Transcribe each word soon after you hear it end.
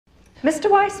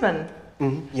Mr. Weissman,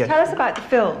 Yes. tell us about the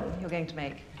film you're going to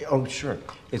make. Oh, sure.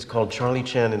 It's called Charlie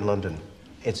Chan in London.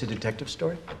 It's a detective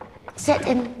story. Set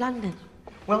in London.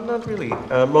 Well, not really.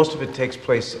 Most of it takes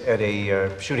place at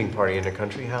a shooting party in a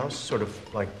country house, sort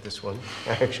of like this one,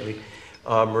 actually.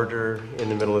 Murder in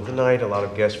the middle of the night, a lot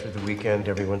of guests for the weekend,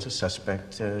 everyone's a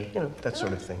suspect, that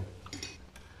sort of thing.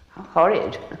 How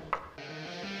horrid.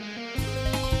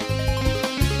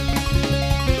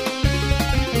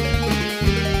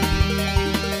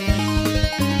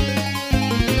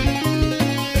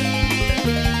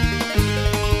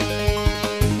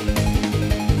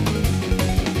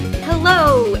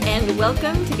 Hello, and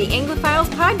welcome to the Anglophiles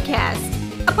Podcast,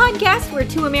 a podcast where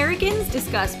two Americans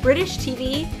discuss British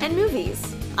TV and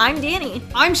movies. I'm Danny.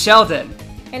 I'm Sheldon.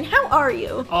 And how are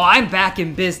you? Oh, I'm back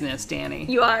in business, Danny.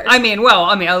 You are? I mean,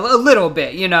 a little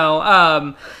bit,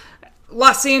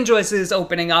 Los Angeles is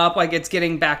opening up, like it's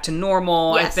getting back to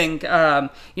normal. Yes. I think,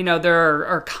 there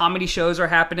are comedy shows are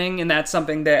happening, and that's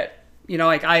something that,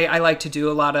 I like to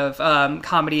do a lot of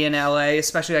comedy in LA,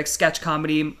 especially like sketch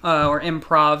comedy or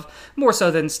improv, more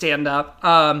so than stand-up.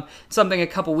 Something a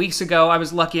couple weeks ago, I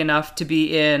was lucky enough to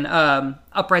be in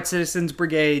Upright Citizens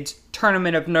Brigade's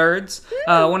Tournament of Nerds,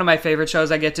 one of my favorite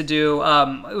shows I get to do.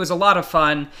 It was a lot of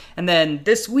fun. And then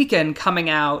this weekend coming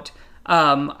out,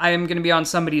 I am going to be on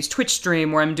somebody's Twitch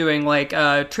stream where I'm doing like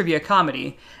trivia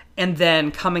comedy. And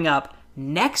then coming up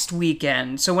next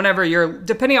weekend, so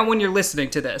depending on when you're listening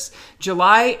to this,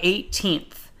 July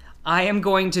 18th, I am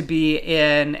going to be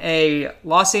in a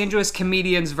Los Angeles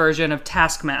comedians version of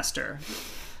Taskmaster,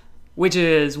 which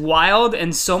is wild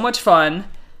and so much fun.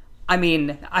 I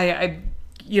mean,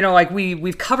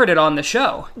 we've covered it on the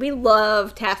show. We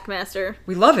love Taskmaster.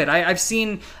 We love it. I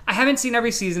haven't seen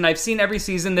every season. I've seen every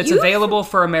season that's available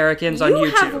for Americans on YouTube.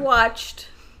 You have watched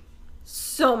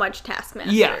so much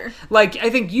Taskmaster. Yeah. Like, I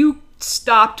think you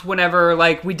stopped whenever,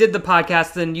 like, we did the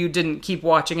podcast, then you didn't keep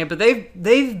watching it, but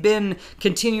they've been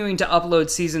continuing to upload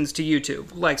seasons to YouTube,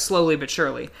 like, slowly but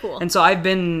surely. Cool. And so I've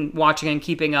been watching and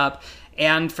keeping up,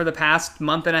 and for the past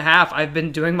month and a half, I've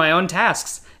been doing my own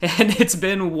tasks. And it's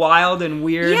been wild and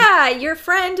weird. Yeah, your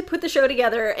friend put the show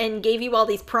together and gave you all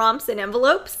these prompts and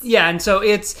envelopes. Yeah, and so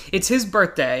it's his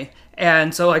birthday.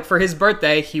 And so, like, for his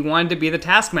birthday, he wanted to be the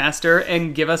Taskmaster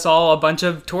and give us all a bunch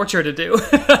of torture to do.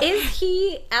 Is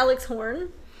he Alex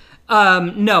Horn?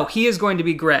 No, he is going to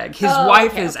be Greg. His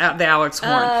wife is at the Alex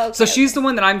Horn. So she's the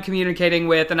one that I'm communicating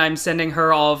with, and I'm sending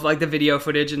her all of, like, the video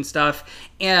footage and stuff.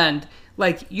 And,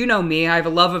 like, you know me, I have a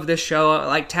love of this show,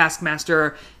 like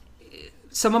Taskmaster.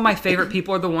 Some of my favorite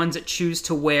people are the ones that choose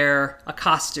to wear a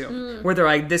costume. Where they're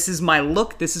like, this is my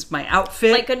look, this is my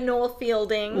outfit. Like a Noel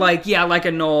Fielding. Like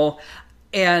a Noel.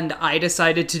 And I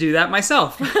decided to do that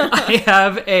myself. I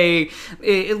have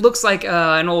it looks like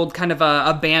an old kind of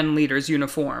a band leader's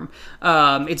uniform.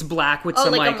 It's black with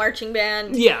some like a marching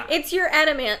band. Yeah. It's your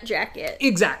adamant jacket.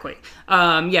 Exactly.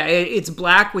 It's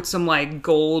black with some like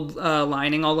gold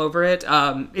lining all over it.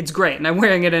 It's great. And I'm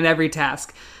wearing it in every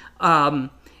task.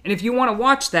 And if you want to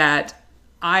watch that,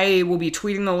 I will be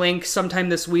tweeting the link sometime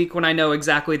this week when I know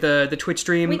exactly the Twitch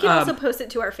stream. We can also post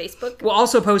it to our Facebook. We'll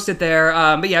also post it there.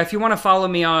 But yeah, if you want to follow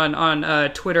me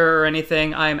on Twitter or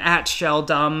anything, I'm at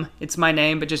ShellDumb. It's my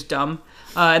name, but just dumb.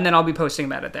 And then I'll be posting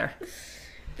about it there.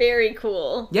 Very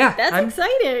cool. Yeah. That's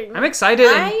exciting. I'm excited.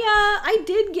 I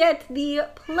did get the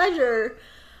pleasure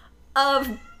of...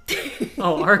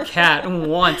 Oh, our cat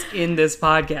wants in this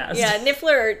podcast. Yeah,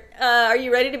 Niffler, are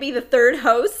you ready to be the third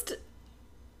host?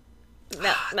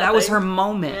 No, that was her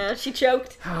moment. Yeah, she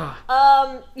choked.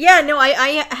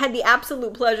 I had the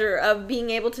absolute pleasure of being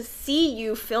able to see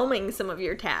you filming some of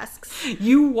your tasks.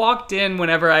 You walked in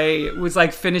whenever I was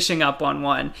like finishing up on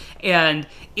one, and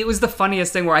it was the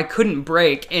funniest thing where I couldn't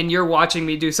break, and you're watching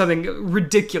me do something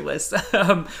ridiculous.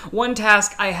 One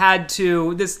task I had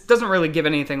to, this doesn't really give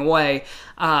anything away,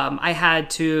 I had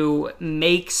to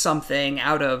make something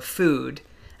out of food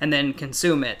and then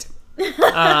consume it.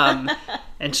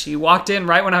 And she walked in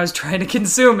right when I was trying to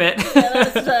consume it. Yeah,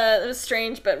 that was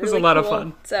strange, but really cool. It was a lot of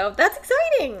fun. So that's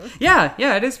exciting. Yeah,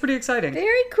 it is pretty exciting.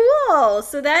 Very cool.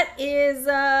 So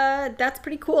that's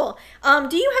pretty cool.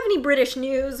 Do you have any British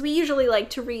news? We usually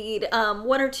like to read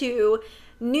one or two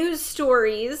news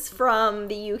stories from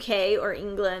the UK or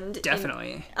England.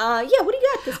 Definitely. What do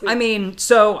you got this week? I mean,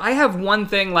 so I have one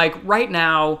thing, like right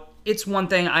now, it's one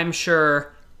thing I'm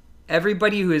sure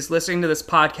everybody who is listening to this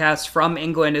podcast from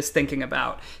England is thinking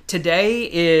about. Today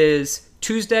is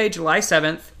Tuesday, July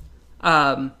 7th.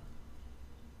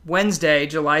 Wednesday,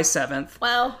 July 7th.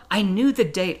 Wow. I knew the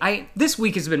date. This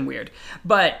week has been weird.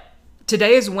 But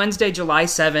Today is Wednesday, July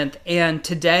 7th, and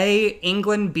today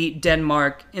England beat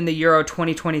Denmark in the Euro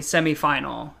 2020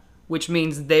 semifinal, which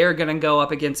means they're going to go up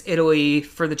against Italy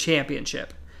for the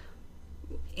championship.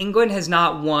 England has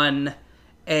not won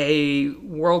a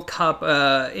World Cup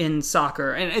in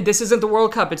soccer. And this isn't the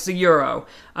World Cup, it's the Euro,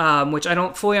 which I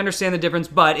don't fully understand the difference,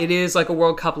 but it is like a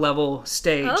World Cup level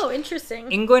stage. Oh,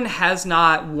 interesting. England has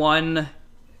not won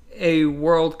a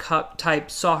World Cup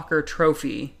type soccer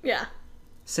trophy Yeah.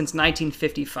 since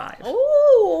 1955.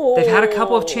 Oh. They've had a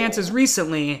couple of chances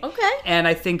recently. Okay. And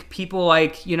I think people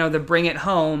like, the Bring It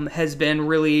Home has been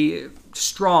really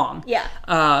strong. Yeah.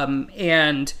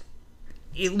 And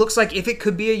it looks like if it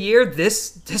could be a year,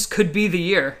 this could be the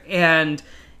year. And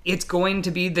it's going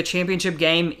to be, the championship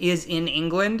game is in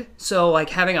England. So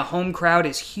like having a home crowd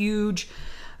is huge.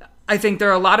 I think there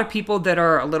are a lot of people that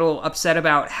are a little upset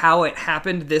about how it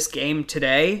happened this game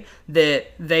today,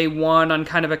 that they won on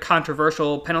kind of a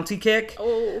controversial penalty kick.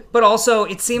 Oh. But also,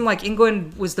 it seemed like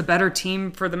England was the better team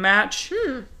for the match.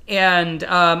 And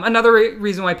another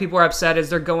reason why people are upset is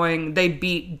they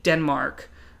beat Denmark,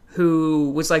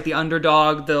 who was like the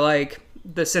underdog,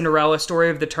 the Cinderella story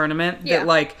of the tournament. Yeah. That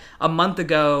like a month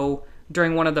ago,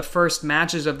 during one of the first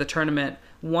matches of the tournament,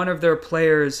 one of their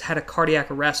players had a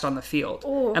cardiac arrest on the field.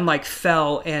 Ooh. And like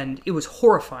fell, and it was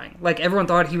horrifying. Like everyone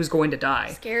thought he was going to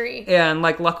die. Scary. And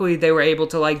like luckily they were able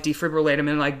to like defibrillate him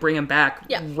and like bring him back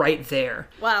Yeah. right there.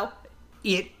 Wow.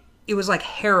 It was like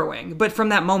harrowing. But from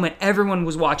that moment, everyone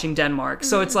was watching Denmark.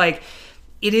 So it's like,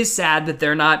 it is sad that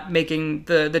they're not making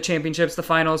the championships, the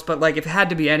finals. But like if it had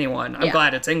to be anyone, I'm Yeah.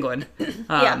 glad it's England.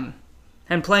 Yeah.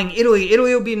 And playing Italy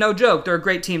will be no joke. They're a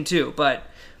great team too. But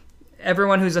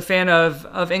everyone who's a fan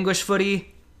of English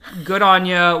footy, good on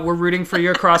you. We're rooting for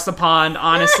you across the pond.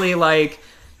 Honestly, like,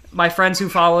 my friends who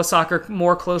follow soccer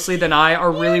more closely than I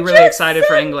are really, really excited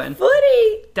for England.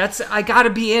 Footy. I gotta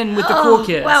be in with the cool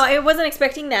kids. Wow, I wasn't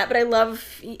expecting that, but I love,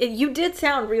 you did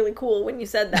sound really cool when you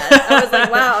said that. I was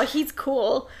like, wow, he's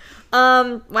cool.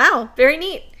 Wow, very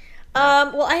neat.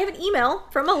 Well, I have an email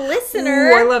from a listener.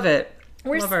 Ooh, I love it.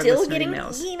 We're Love our still listener getting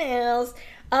emails.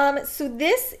 emails. So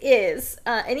this is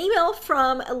an email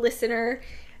from a listener.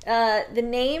 The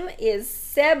name is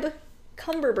Seb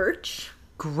Cumberbatch.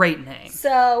 Great name.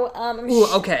 So Ooh,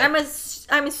 okay.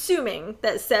 I'm assuming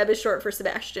that Seb is short for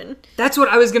Sebastian. That's what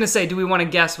I was gonna say. Do we want to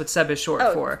guess what Seb is short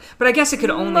for? But I guess it could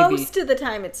only be. Most of the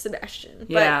time it's Sebastian.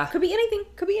 Yeah. But could be anything.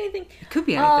 Could be anything. It could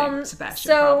be anything. Sebastian,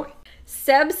 So probably.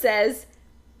 Seb says,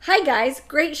 "Hi guys,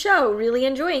 great show. Really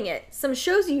enjoying it. Some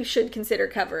shows you should consider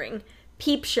covering.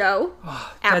 Peep Show,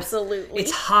 absolutely.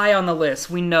 It's high on the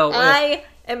list. We know. I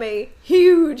am a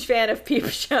huge fan of Peep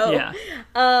Show. Yeah.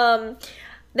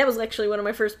 That was actually one of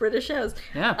my first British shows.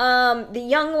 Yeah. The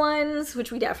Young Ones,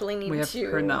 which we definitely need have to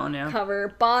heard that one, yeah.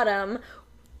 cover. Bottom.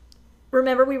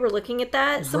 Remember we were looking at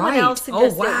that? Someone Right. else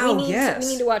suggested Oh, wow, we yes.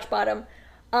 need to watch Bottom.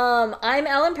 I'm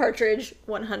Alan Partridge,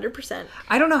 100%.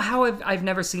 I don't know how I've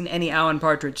never seen any Alan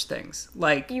Partridge things.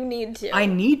 Like, You need to. I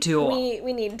need to.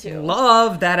 We need to.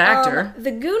 Love that actor.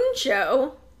 The Goon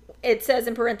Show, it says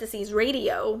in parentheses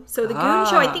radio. So the Goon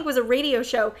Show, I think, was a radio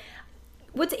show.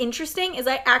 What's interesting is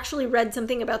I actually read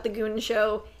something about the Goon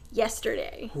Show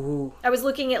yesterday. Ooh. I was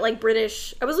looking at like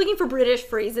I was looking for British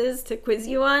phrases to quiz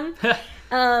you on.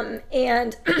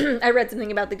 And I read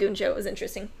something about the Goon Show. It was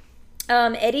interesting.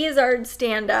 Eddie Izzard's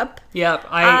stand-up. Yep.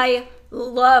 I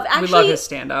love, actually. We love his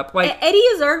stand-up. Like, Eddie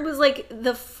Izzard was like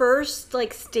the first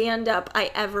like stand-up I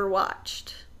ever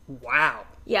watched. wow.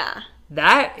 Yeah.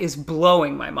 That is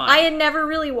blowing my mind. I had never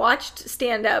really watched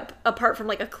stand-up apart from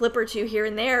like a clip or two here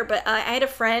and there, but I had a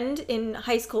friend in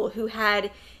high school who had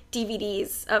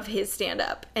DVDs of his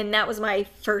stand-up, and that was my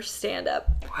first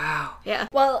stand-up. Wow. Yeah.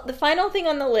 Well, the final thing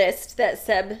on the list that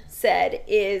Seb said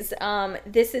is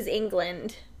This Is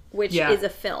England, which Yeah. is a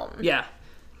film. Yeah.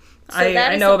 So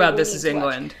that I is know something about we This need Is to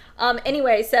watch. England.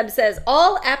 Anyway, Seb says,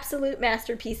 all absolute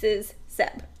masterpieces,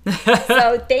 Seb.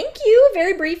 So thank you.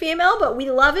 Very brief email, but we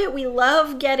love it. We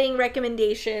love getting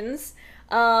recommendations.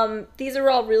 These are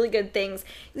all really good things.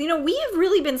 You know, we have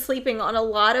really been sleeping on a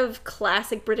lot of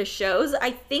classic British shows. I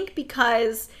think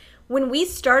because when we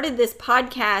started this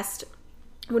podcast,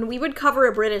 when we would cover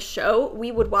a British show,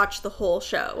 we would watch the whole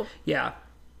show. Yeah.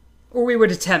 Or we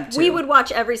would attempt to. We would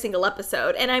watch every single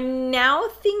episode. And I'm now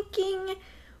thinking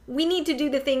we need to do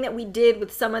the thing that we did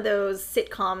with some of those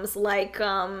sitcoms like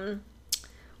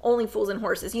Only Fools and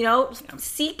Horses. You know,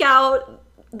 seek out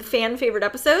the fan favorite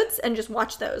episodes and just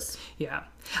watch those. Yeah.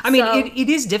 I mean, So- it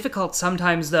is difficult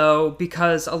sometimes, though,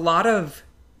 because a lot of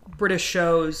British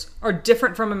shows are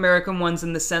different from American ones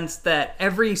in the sense that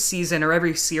every season or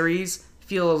every series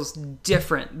feels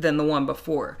different than the one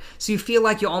before. So you feel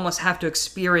like you almost have to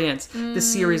experience the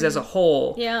series as a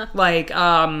whole. Yeah. Like,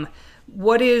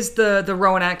 what is the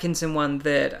Rowan Atkinson one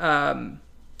that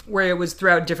where it was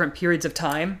throughout different periods of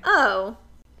time? Oh,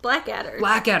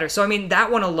 Blackadder. So I mean,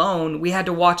 that one alone, we had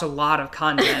to watch a lot of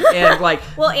content, and like,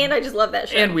 Well, and I just love that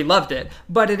show. and we loved it.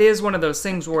 But it is one of those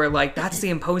things where, like, that's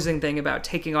the imposing thing about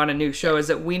taking on a new show, is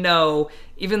that we know,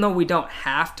 even though we don't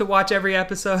have to watch every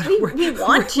episode, we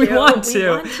want to. We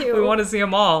want to see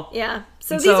them all. Yeah.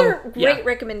 So And these so, are great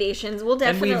recommendations. We'll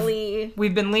And definitely...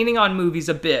 we've been leaning on movies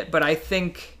a bit, but I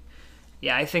think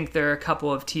there are a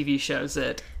couple of TV shows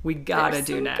that we gotta There's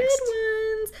do some next. good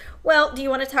ones. Well, do you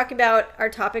want to talk about our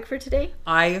topic for today?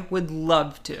 I would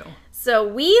love to. So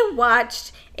we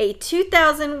watched a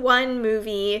 2001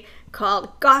 movie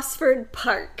called Gosford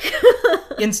Park.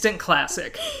 Instant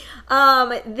classic.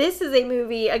 This is a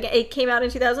movie, again, it came out in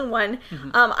 2001.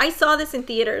 I saw this in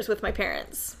theaters with my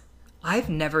parents. I've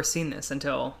never seen this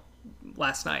until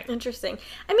last night. Interesting.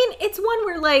 I mean, it's one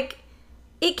where, like,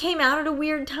 it came out at a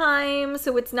weird time,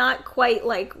 so it's not quite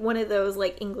like one of those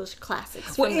like English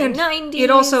classics from the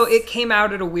 90s. It came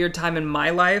out at a weird time in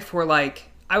my life where, like,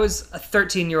 I was a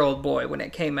 13-year-old boy when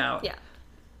it came out. Yeah.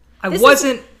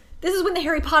 This is when the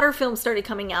Harry Potter films started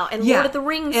coming out and Lord of the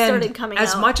Rings started coming out.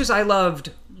 As much as I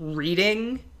loved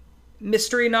reading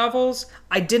mystery novels,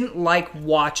 I didn't like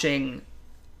watching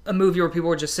a movie where people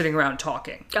were just sitting around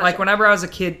talking. Gotcha. Like, whenever I was a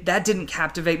kid, that didn't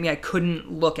captivate me. I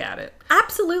couldn't look at it.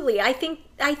 Absolutely. I think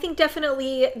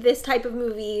definitely this type of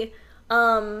movie,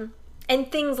 and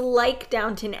things like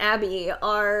Downton Abbey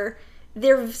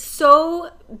they're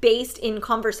so based in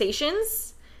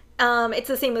conversations. It's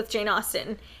the same with Jane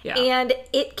Austen. Yeah. And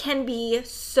it can be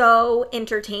so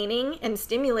entertaining and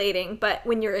stimulating, but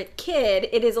when you're a kid,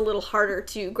 it is a little harder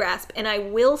to grasp. And I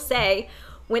will say,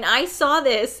 when I saw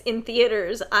this in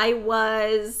theaters, I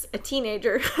was a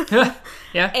teenager.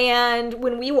 Yeah. And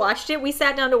when we watched it, we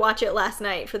sat down to watch it last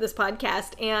night for this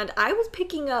podcast, and I was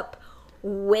picking up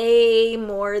way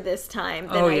more this time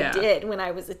than I did when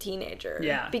I was a teenager.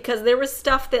 Yeah. Because there was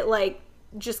stuff that, like,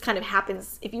 just kind of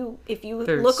happens. If you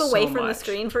There's look away so from the much.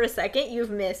 screen for a second,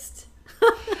 you've missed.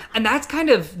 And that's kind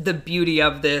of the beauty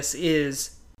of this,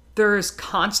 is there's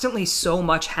constantly so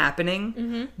much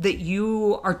happening that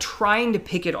you are trying to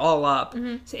pick it all up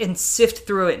and sift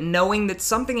through it, knowing that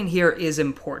something in here is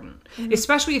important.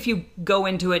 Especially if you go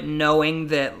into it knowing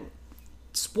that,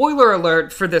 spoiler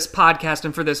alert for this podcast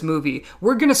and for this movie,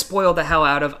 we're going to spoil the hell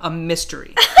out of a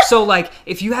mystery. So, like,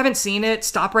 if you haven't seen it,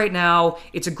 stop right now.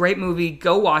 It's a great movie.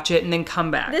 Go watch it and then come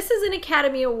back. This is an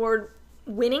Academy Award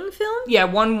winning film. Yeah,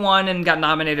 won and got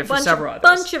nominated for several others.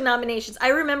 Bunch of nominations. I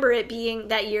remember it being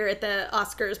that year at the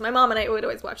Oscars. My mom and I would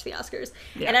always watch the Oscars,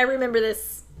 and I remember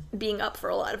this being up for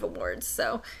a lot of awards.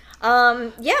 So,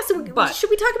 should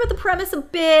we talk about the premise a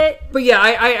bit? But yeah,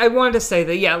 I wanted to say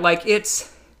that, yeah, like, it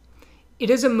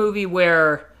is a movie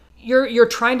where you're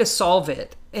trying to solve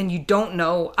it and you don't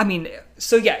know. I mean,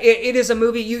 so yeah, it is a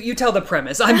movie. You tell the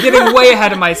premise. I'm getting way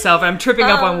ahead of myself. I'm tripping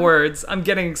up on words. I'm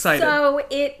getting excited. So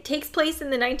it takes place in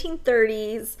the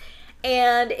 1930s,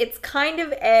 and it's kind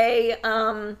of a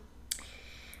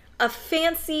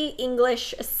fancy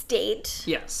English estate.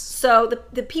 Yes. So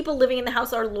the people living in the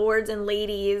house are lords and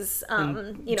ladies,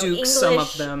 Dukes, English some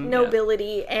of them,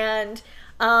 nobility, and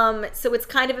so it's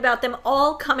kind of about them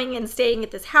all coming and staying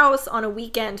at this house on a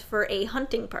weekend for a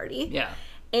hunting party. Yeah.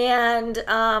 And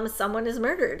someone is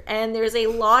murdered, and there's a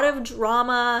lot of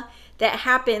drama that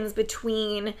happens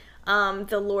between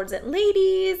the lords and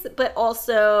ladies, but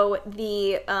also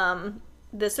the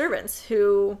servants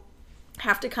who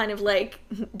have to kind of like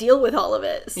deal with all of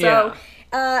it. So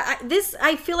this,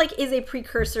 I feel like, is a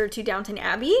precursor to Downton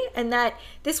Abbey, and that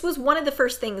this was one of the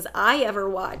first things I ever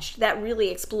watched that really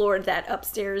explored that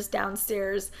upstairs,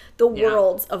 downstairs, the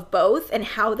worlds of both and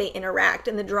how they interact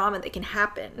and the drama that can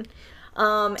happen.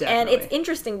 And it's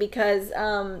interesting because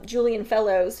Julian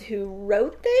Fellows, who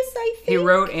wrote this, I think. He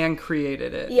wrote and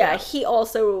created it. Yeah, he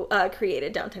also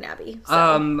created Downton Abbey.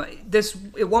 So.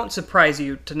 It won't surprise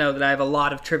you to know that I have a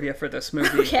lot of trivia for this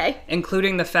movie. Okay.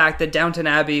 Including the fact that Downton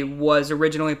Abbey was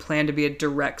originally planned to be a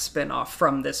direct spin-off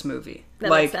from this movie. That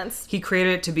makes sense. He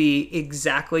created it to be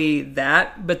exactly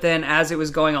that, but then as it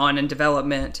was going on in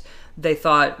development, they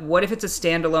thought, what if it's a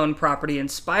standalone property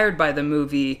inspired by the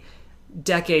movie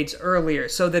decades earlier,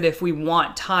 so that if we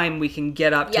want time, we can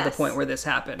get up to the point where this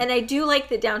happened. And I do like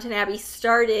that Downton Abbey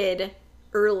started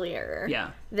earlier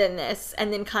than this,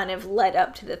 and then kind of led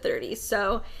up to the 30s.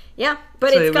 So, yeah.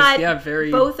 But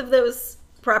both of those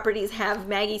properties have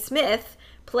Maggie Smith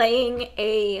playing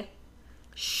a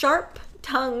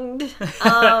sharp-tongued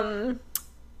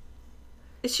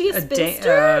Is she a a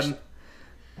spinster?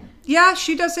 yeah,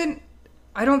 she doesn't.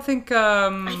 I don't think.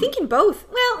 I think in both.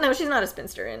 Well, no, she's not a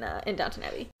spinster in Downton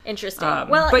Abbey. Interesting.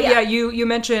 But yeah, you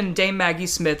mentioned Dame Maggie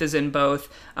Smith is in both,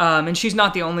 and she's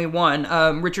not the only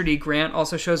one. Richard E. Grant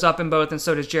also shows up in both, and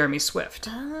so does Jeremy Swift.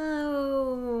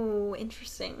 Oh,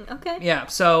 interesting. Okay. Yeah,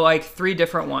 so like 3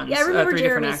 different ones. Yeah, I remember 3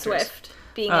 different Jeremy actors. Swift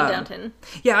being in Downton.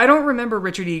 Yeah, I don't remember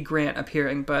Richard E. Grant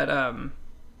appearing, but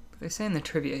they say in the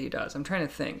trivia he does. I'm trying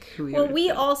to think who he Well, would we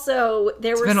have been. also,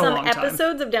 there were been a some long time.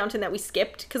 episodes of Downton that we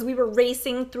skipped because we were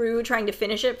racing through trying to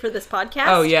finish it for this podcast.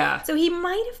 Oh, yeah. So he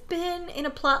might have been in a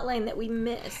plot line that we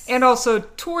missed. And also,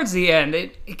 towards the end,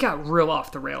 it got real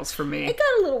off the rails for me. It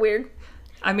got a little weird.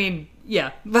 I mean,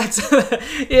 yeah, that's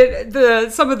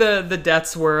it. Some of the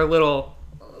deaths were a little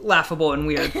laughable and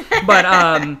weird,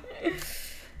 but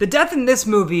the death in this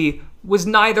movie was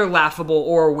neither laughable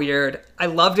or weird. I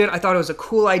loved it. I thought it was a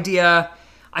cool idea.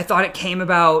 I thought it came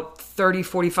about 30,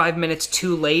 45 minutes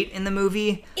too late in the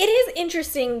movie. It is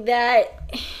interesting that,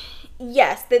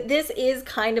 yes, that this is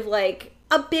kind of like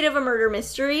a bit of a murder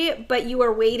mystery, but you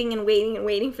are waiting and waiting and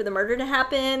waiting for the murder to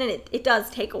happen, and it does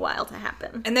take a while to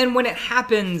happen. And then when it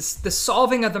happens, the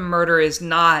solving of the murder is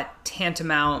not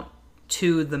tantamount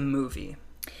to the movie.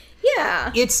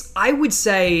 Yeah. I would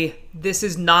say this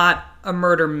is not a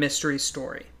murder mystery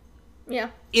story. Yeah.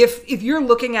 If you're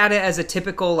looking at it as a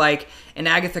typical, like, an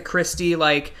Agatha Christie,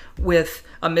 like, with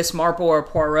a Miss Marple or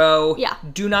Poirot, Yeah.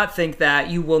 do not think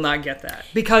that. You will not get that.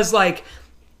 Because, like,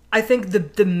 I think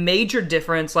the major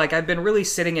difference, like, I've been really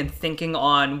sitting and thinking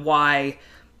on why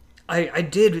I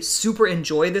did super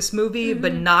enjoy this movie,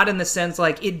 but not in the sense,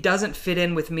 like, it doesn't fit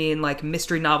in with me in, like,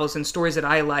 mystery novels and stories that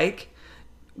I like.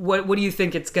 What do you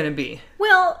think it's going to be?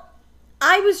 Well,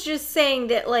 I was just saying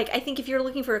that, like, I think if you're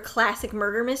looking for a classic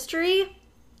murder mystery,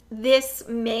 this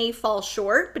may fall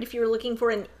short, but if you're looking for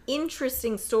an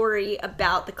interesting story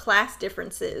about the class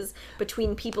differences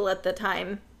between people at the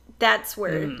time, that's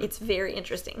where it's very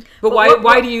interesting. But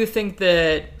why do you think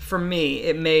that, for me,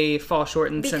 it may fall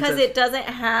short in the sense of... Because it doesn't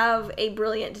have a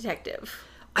brilliant detective.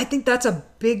 I think that's a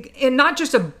big... And not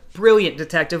just a brilliant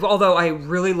detective, although I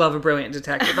really love a brilliant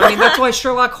detective. I mean, that's why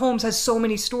Sherlock Holmes has so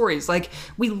many stories. Like,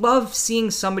 we love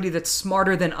seeing somebody that's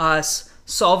smarter than us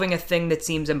solving a thing that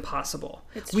seems impossible.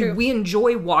 It's true. We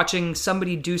enjoy watching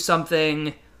somebody do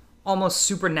something almost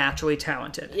supernaturally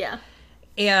talented. Yeah.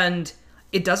 And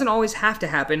it doesn't always have to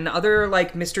happen. In other,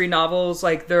 like, mystery novels,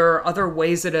 like, there are other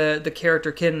ways that the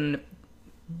character can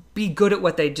be good at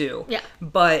what they do. Yeah.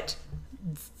 But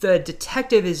the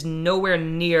detective is nowhere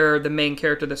near the main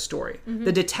character of the story. Mm-hmm.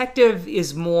 The detective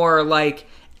is more like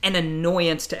an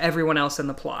annoyance to everyone else in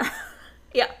the plot.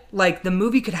 Yeah. Like, the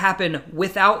movie could happen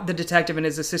without the detective and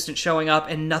his assistant showing up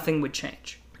and nothing would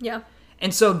change. Yeah.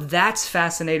 And so that's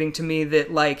fascinating to me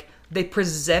that, like, they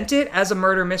present it as a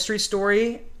murder mystery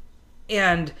story,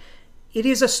 and it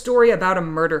is a story about a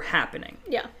murder happening.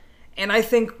 Yeah. And I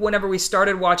think whenever we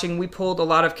started watching, we pulled a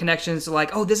lot of connections to,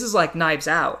 like, oh, this is like Knives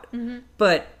Out. Mm-hmm.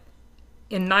 But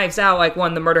in Knives Out, like,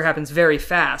 one, the murder happens very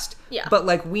fast. Yeah. But,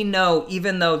 like, we know,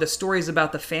 even though the story is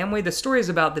about the family, the story is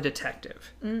about the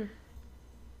detective. Mm.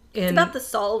 It's about the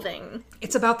solving.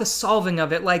 It's about the solving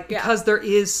of it, like, because there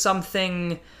is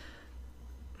something...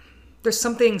 There's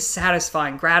something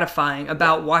satisfying, gratifying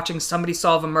about watching somebody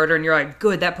solve a murder and you're like,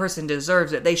 good, that person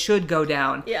deserves it. They should go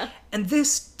down. Yeah. And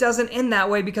this doesn't end that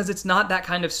way because it's not that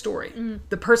kind of story.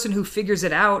 The person who figures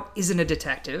it out isn't a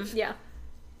detective. Yeah.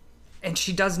 And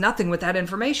she does nothing with that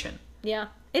information. Yeah.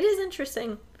 It is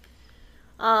interesting.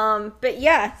 But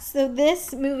yeah, so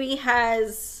this movie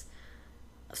has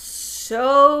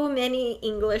so many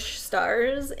English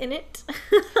stars in it.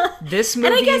 This movie...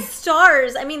 And I guess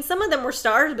stars, I mean, some of them were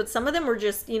stars, but some of them were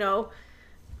just, you know,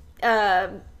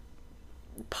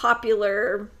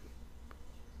 popular.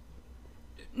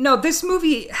 No, this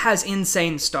movie has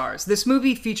insane stars. This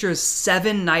movie features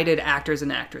 7 knighted actors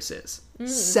and actresses.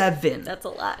 7. That's a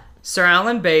lot. Sir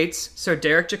Alan Bates, Sir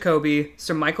Derek Jacobi,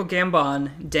 Sir Michael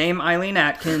Gambon, Dame Eileen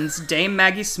Atkins, Dame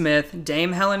Maggie Smith,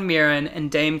 Dame Helen Mirren,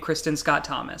 and Dame Kristen Scott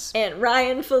Thomas. And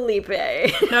Ryan Felipe.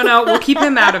 No, we'll keep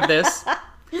him out of this.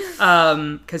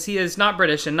 Because he is not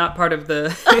British and not part of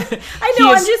the... I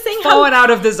know, I'm just saying fallen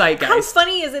out of the zeitgeist. How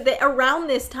funny is it that around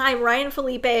this time, Ryan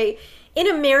Felipe in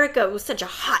America was such a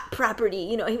hot property.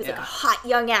 You know, he was like a hot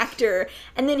young actor.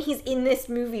 And then he's in this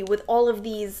movie with all of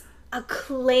these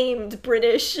acclaimed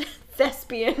British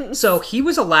thespians. So he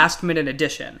was a last minute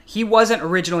addition. He wasn't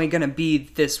originally going to be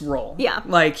this role. Yeah.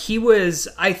 Like, he was,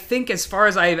 I think, as far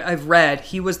as I've read,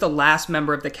 he was the last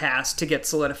member of the cast to get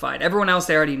solidified. Everyone else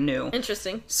they already knew.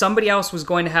 Interesting. Somebody else was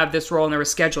going to have this role and there were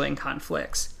scheduling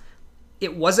conflicts.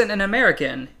 it wasn't an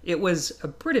American, it was a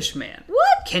British man. What?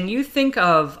 Can you think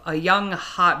of a young,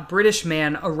 hot British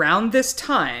man around this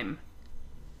time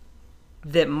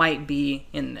that might be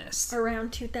in this?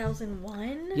 Around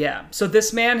 2001? Yeah. So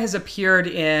this man has appeared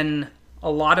in a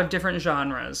lot of different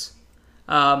genres.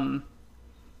 Not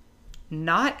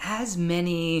as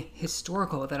many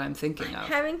historical that I'm thinking of.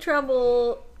 Having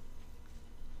trouble.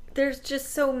 There's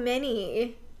just so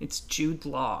many. It's Jude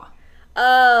Law.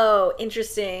 Oh,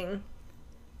 interesting.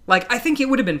 Like, I think it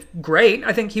would have been great.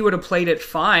 I think he would have played it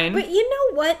fine. But you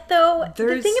know what, though? The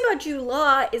There's- thing about Jude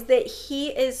Law is that he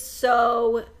is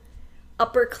so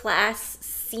upper class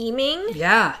seeming.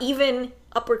 Yeah. Even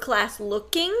upper class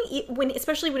looking,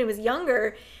 especially when he was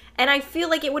younger. And I feel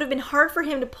like it would have been hard for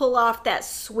him to pull off that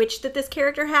switch that this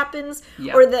character happens,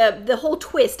 Yeah. or the whole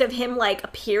twist of him like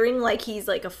appearing like he's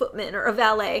like a footman or a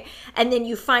valet, and then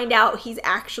you find out he's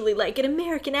actually like an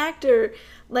American actor.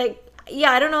 Like,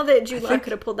 yeah, I don't know that Jude Law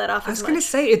could have pulled that off. I was going to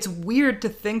say, it's weird to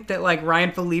think that, like,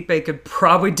 Ryan Felipe could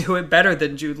probably do it better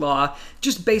than Jude Law,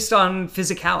 just based on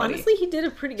physicality. Honestly, he did a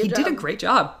pretty good He job. did a great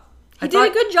job. He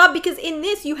did a good job, because in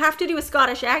this you have to do a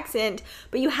Scottish accent,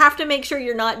 but you have to make sure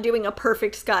you're not doing a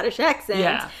perfect Scottish accent.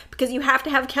 Yeah. Because you have to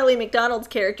have Kelly MacDonald's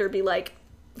character be like,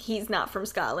 he's not from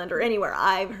Scotland or anywhere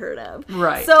I've heard of.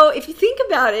 Right. So if you think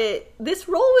about it, this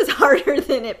role was harder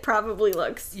than it probably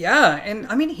looks. Yeah, and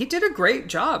I mean, he did a great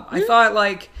job. I thought,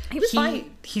 like, He was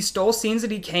fine. He stole scenes that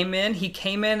he came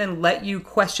in and let you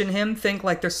question him, think,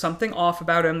 like, there's something off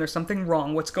about him, there's something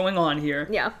wrong, what's going on here?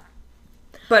 Yeah.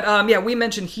 But, yeah, we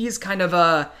mentioned he's kind of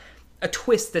a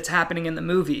twist that's happening in the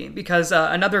movie, because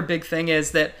another big thing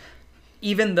is that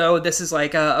even though this is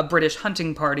like a British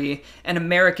hunting party, an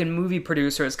American movie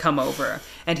producer has come over,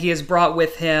 and he has brought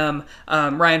with him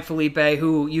Ryan Felipe,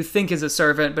 who you think is a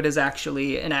servant, but is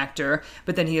actually an actor.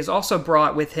 But then he has also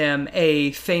brought with him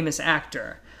a famous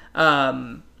actor.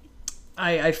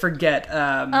 I forget.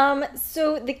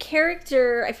 So the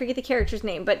character, I forget the character's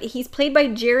name, but he's played by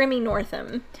Jeremy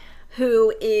Northam,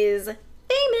 who is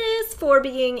famous for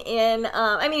being in,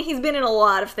 I mean, he's been in a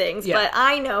lot of things, Yeah. but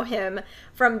I know him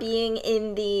from being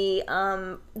in the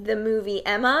movie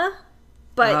Emma,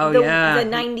 but Oh, the yeah.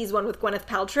 90s one with Gwyneth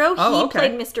Paltrow. Oh, He okay.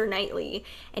 played Mr. Knightley,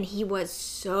 and he was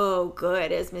so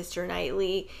good as Mr.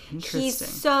 Knightley. He's Interesting.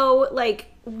 so, like,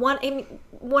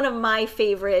 one of my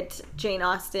favorite Jane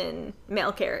Austen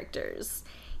male characters.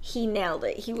 He nailed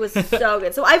it. He was so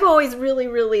good. So I've always really,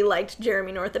 really liked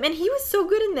Jeremy Northam, and he was so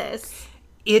good in this.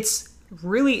 It's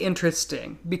really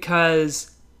interesting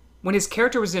because when his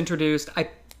character was introduced, I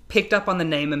picked up on the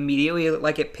name immediately,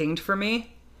 like it pinged for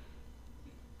me,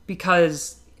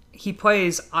 because he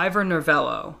plays Ivor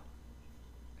Novello,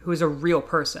 who is a real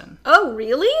person. Oh,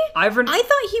 really? Ivor, I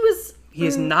thought he was... he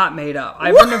is not made up.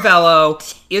 Ivor Novello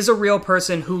is a real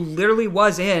person who literally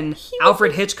was in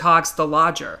Alfred Hitchcock's The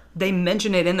Lodger. They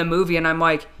mention it in the movie, and I'm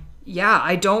like, yeah,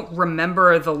 I don't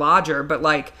remember The Lodger, but,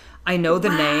 like, I know the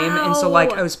name, and so,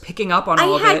 like, I was picking up on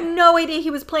all of I it. had no idea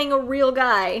he was playing a real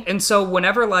guy. And so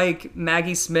whenever, like,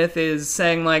 Maggie Smith is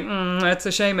saying, like, it's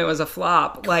a shame it was a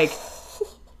flop, like,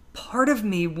 part of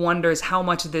me wonders how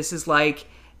much of this is, like,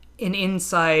 an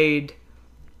inside,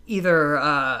 either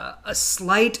a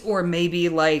slight or maybe,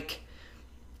 like,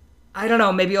 I don't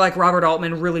know, maybe, like, Robert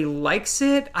Altman really likes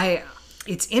it.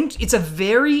 It's a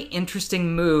very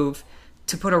interesting move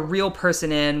to put a real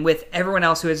person in with everyone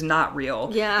else who is not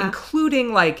real. Yeah.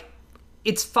 Including, like,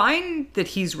 it's fine that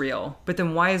he's real, but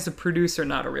then why is the producer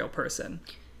not a real person?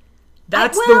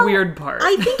 That's the weird part.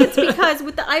 I think it's because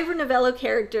with the Ivor Novello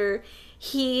character,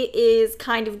 he is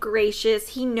kind of gracious.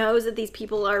 He knows that these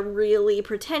people are really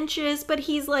pretentious, but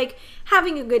he's like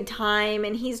having a good time,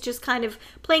 and he's just kind of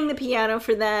playing the piano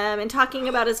for them and talking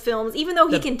about his films, even though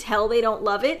he can tell they don't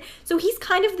love it. So he's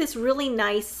kind of this really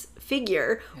nice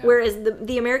figure, whereas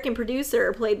the American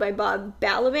producer, played by Bob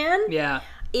Balaban, Yeah.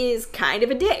 is kind of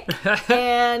a dick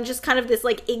and just kind of this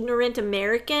like ignorant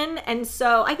American. And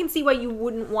so I can see why you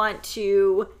wouldn't want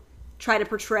to try to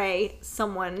portray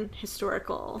someone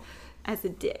historical as a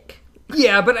dick.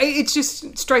 Yeah, but it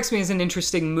just strikes me as an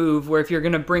interesting move where if you're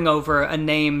going to bring over a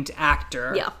named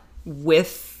actor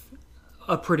with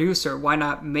a producer, why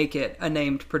not make it a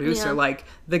named producer? Yeah. Like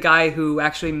the guy who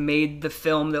actually made the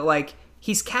film that, like,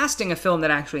 he's casting a film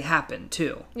that actually happened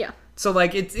too. Yeah. So,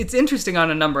 like, it's interesting on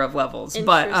a number of levels.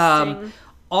 But Interesting.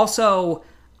 also,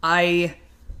 I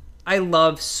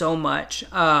love so much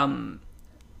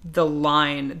the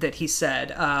line that he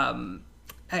said.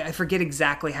 I forget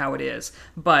exactly how it is,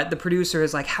 but the producer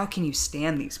is like, how can you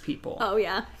stand these people? Oh,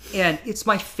 yeah. And it's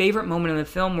my favorite moment in the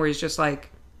film where he's just like,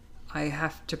 I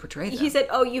have to portray them. He said,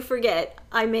 oh, you forget,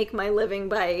 I make my living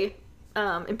by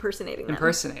impersonating them.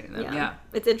 Impersonating them, yeah.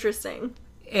 It's interesting.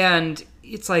 And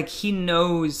it's like he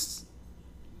knows.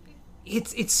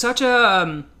 It's such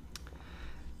a.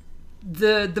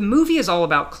 The movie is all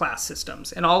about class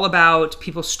systems and all about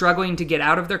people struggling to get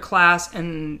out of their class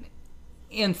and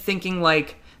thinking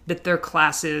like that their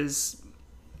classes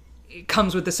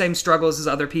comes with the same struggles as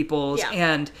other people's,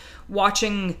 and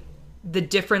watching the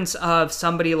difference of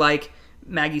somebody like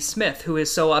Maggie Smith, who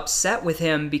is so upset with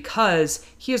him because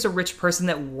he is a rich person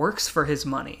that works for his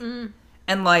money.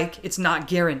 And like it's not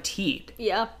guaranteed.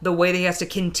 Yeah. The way that he has to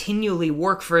continually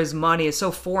work for his money is so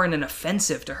foreign and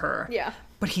offensive to her. Yeah.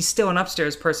 But he's still an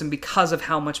upstairs person because of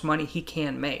how much money he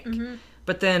can make.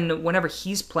 But then whenever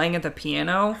he's playing at the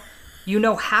piano, you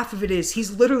know half of it is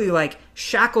he's literally like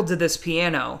shackled to this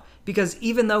piano because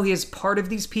even though he is part of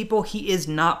these people, he is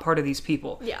not part of these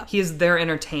people. Yeah. He is their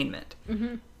entertainment.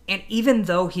 And even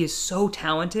though he is so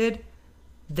talented,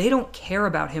 they don't care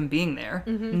about him being there.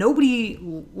 Nobody,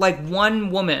 like one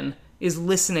woman, is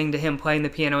listening to him playing the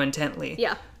piano intently.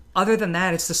 Yeah. Other than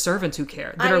that, it's the servants who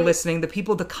care, that are listening. The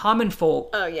people, the common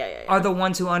folk, are the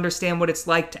ones who understand what it's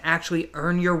like to actually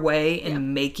earn your way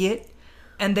and make it.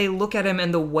 And they look at him,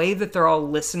 and the way that they're all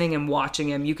listening and watching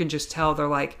him, you can just tell they're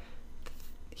like,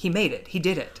 he made it. He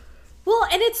did it. Well,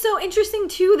 and it's so interesting,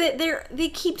 too, that they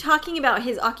keep talking about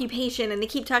his occupation, and they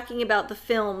keep talking about the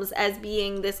films as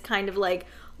being this kind of, like,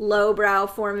 lowbrow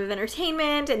form of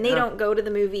entertainment, and they don't go to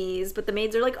the movies, but the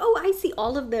maids are like, oh, I see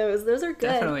all of those. Those are good.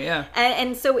 Definitely, yeah.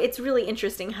 And so it's really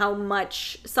interesting how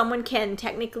much someone can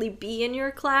technically be in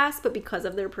your class, but because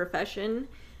of their profession,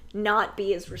 not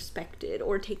be as respected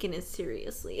or taken as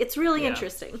seriously. It's really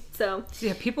interesting. So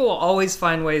yeah, people will always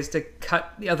find ways to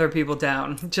cut the other people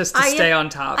down just to stay on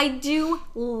top. I do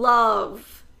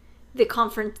love the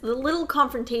little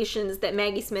confrontations that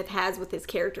Maggie Smith has with his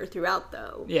character throughout,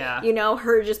 though. Yeah. You know,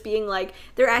 her just being like,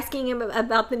 they're asking him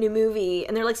about the new movie,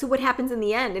 and they're like, so what happens in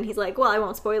the end? And he's like, well, I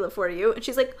won't spoil it for you. And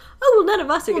she's like, oh, well, none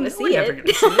of us are going to see never it.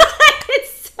 gonna see it.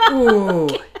 It's so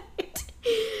good.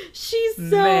 She's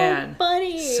so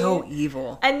funny. So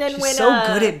evil. And then she's when so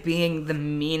good at being the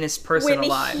meanest person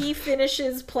alive. When he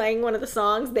finishes playing one of the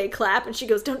songs, they clap, and she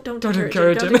goes, Don't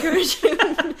encourage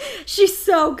him. She's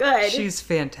so good. She's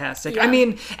fantastic. Yeah. I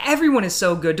mean, everyone is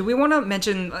so good. Do we want to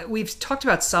mention? We've talked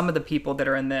about some of the people that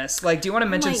are in this. Like, do you want to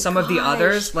mention some of the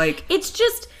others? Like, it's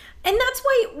just. And that's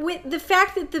why, with the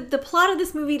fact that the plot of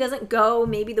this movie doesn't go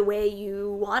maybe the way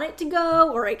you want it to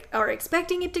go or are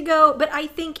expecting it to go, but I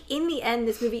think in the end,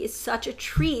 this movie is such a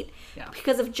treat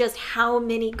because of just how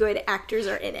many good actors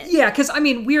are in it. Yeah, because, I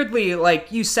mean, weirdly,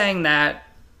 like, you saying that,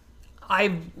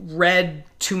 I've read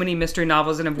too many mystery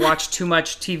novels and have watched too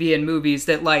much TV and movies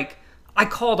that, like, I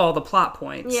called all the plot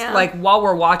points. Yeah. Like, while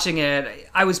we're watching it,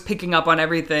 I was picking up on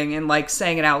everything and, like,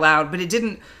 saying it out loud, but it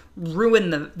didn't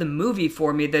ruin the movie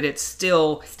for me that it's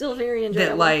still very enjoyable.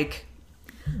 That like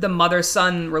the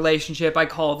mother-son relationship I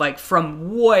called like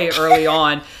from way early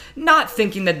on, not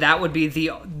thinking that would be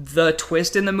the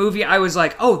twist in the movie. I was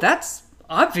like, oh, that's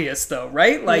obvious though,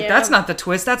 right? Like that's not the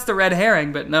twist, that's the red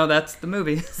herring, but no, that's the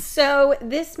movie. So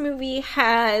this movie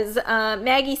has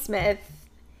Maggie Smith.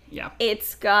 Yeah.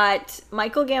 It's got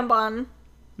Michael Gambon.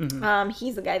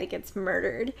 He's the guy that gets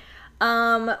murdered.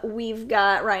 We've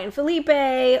got Ryan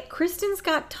Felipe. Kristen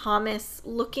Scott Thomas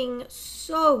looking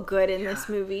so good in this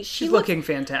movie. She's looking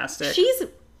fantastic. She's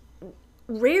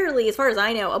rarely, as far as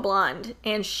I know, a blonde,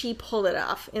 and she pulled it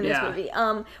off in this movie.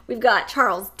 We've got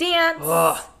Charles Dance,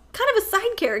 kind of a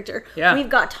side character. Yeah. We've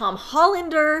got Tom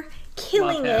Hollander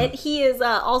killing it. He is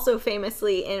also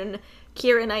famously in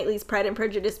Keira Knightley's Pride and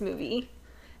Prejudice movie.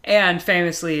 And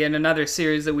famously in another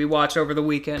series that we watched over the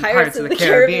weekend, Pirates of the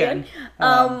Caribbean.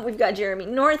 We've got Jeremy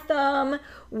Northam.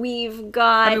 We've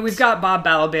got Bob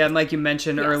Balaban, like you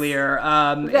mentioned earlier.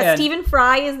 We've got Stephen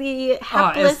Fry as the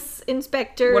hapless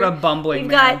inspector. What a bumbling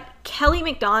We've man. got Kelly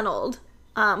MacDonald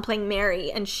playing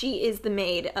Mary, and she is the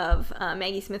maid of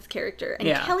Maggie Smith's character.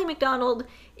 And Kelly MacDonald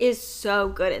is so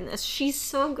good in this. She's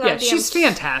so good. Yeah, she's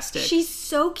fantastic. She's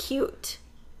so cute.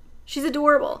 She's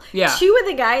adorable. Yeah. Two of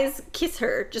the guys kiss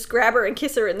her, just grab her and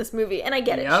kiss her in this movie, and I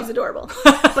get it. She's adorable.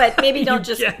 But maybe don't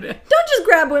just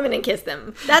grab women and kiss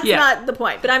them. That's not the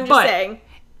point. But I'm just saying,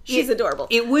 she's adorable.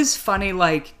 It was funny,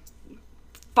 like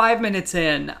 5 minutes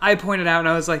in, I pointed out and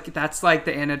I was like, that's like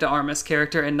the Anna de Armas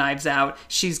character in Knives Out.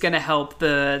 She's going to help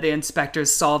the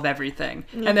inspectors solve everything.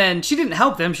 And then she didn't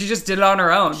help them. She just did it on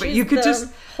her own. But She's you could the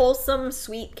just... wholesome,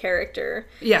 sweet character.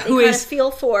 Yeah, they who kind is... of feel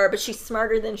for, but she's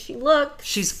smarter than she looks.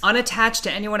 She's unattached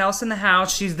to anyone else in the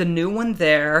house. She's the new one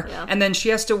there. Yeah. And then she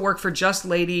has to work for just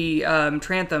Lady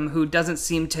Trantham, who doesn't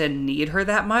seem to need her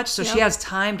that much. So she has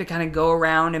time to kind of go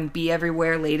around and be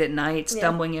everywhere late at night,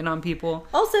 stumbling in on people.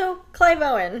 Also, Clive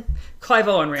Owen. Clive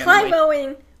Owen randomly. Clive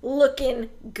Owen looking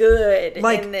good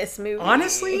in this movie.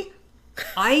 Honestly,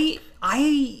 I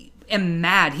am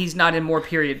mad he's not in more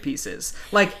period pieces.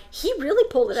 Like, he really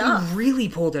pulled it off. He really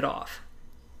pulled it off.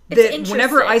 It's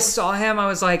Whenever I interesting. saw him, I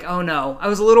was like, oh no. I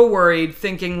was a little worried,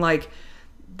 thinking like,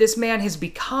 this man has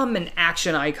become an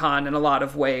action icon in a lot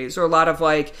of ways, or a lot of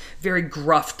like very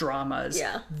gruff dramas.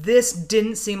 Yeah. This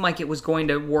didn't seem like it was going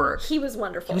to work. He was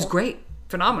wonderful. He was great.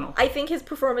 Phenomenal. I think his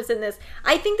performance in this,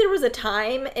 I think there was a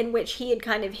time in which he had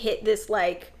kind of hit this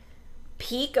like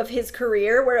peak of his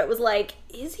career where it was like,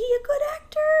 is he a good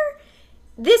actor?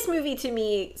 This movie to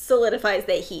me solidifies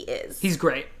that he is. He's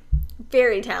great.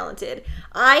 Very talented.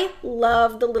 I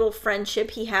love the little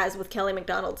friendship he has with Kelly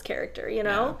MacDonald's character, you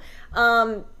know?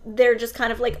 They're just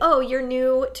kind of like, oh, you're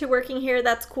new to working here,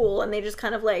 that's cool. And they just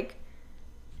kind of like,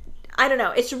 I don't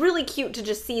know, it's really cute to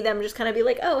just see them just kind of be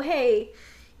like, oh, hey,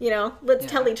 you know, let's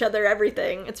tell each other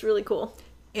everything. It's really cool.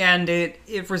 And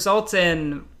it results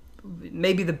in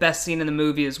maybe the best scene in the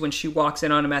movie is when she walks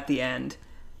in on him at the end.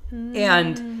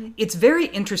 And it's very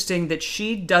interesting that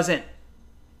she doesn't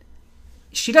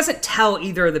tell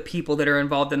either of the people that are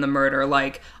involved in the murder,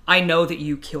 like, I know that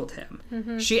you killed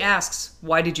him. She asks,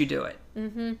 why did you do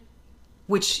it?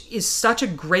 Which is such a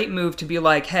great move to be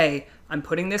like, hey, I'm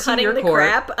putting this in your court. Cutting the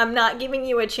crap. I'm not giving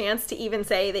you a chance to even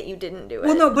say that you didn't do it.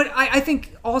 Well, no, but I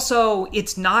think also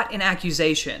it's not an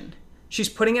accusation. She's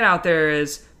putting it out there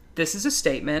as, this is a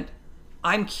statement.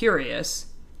 I'm curious.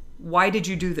 Why did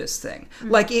you do this thing?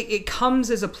 Like, it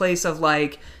comes as a place of,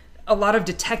 like, a lot of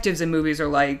detectives in movies are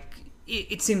like,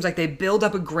 it seems like they build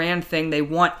up a grand thing. They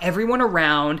want everyone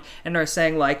around and are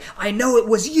saying, like, I know it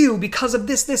was you because of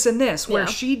this, this, and this. Where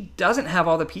she doesn't have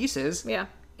all the pieces. Yeah.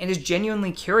 And is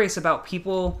genuinely curious about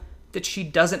people that she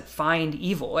doesn't find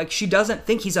evil. Like, she doesn't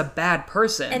think he's a bad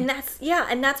person. And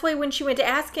that's why when she went to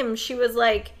ask him, she was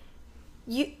like,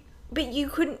 you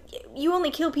only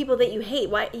kill people that you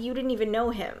hate. Why? You didn't even know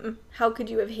him. How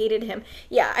could you have hated him?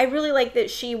 Yeah, I really like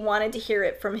that she wanted to hear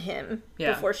it from him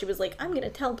before she was like, I'm going to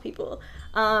tell people.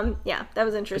 Yeah, that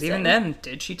was interesting. But even then,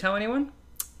 did she tell anyone?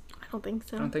 I don't think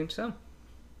so. I don't think so.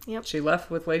 Yep. She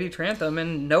left with Lady Trantham,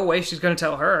 and no way she's going to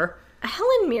tell her.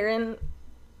 Helen Mirren,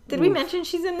 did we mention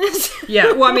she's in this?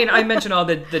 Yeah, well, I mean, I mentioned all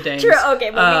the dames. True, okay.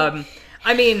 Well,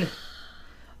 I mean,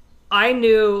 I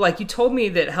knew, like, you told me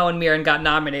that Helen Mirren got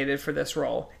nominated for this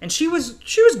role, and she was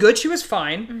good, she was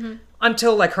fine,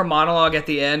 until, like, her monologue at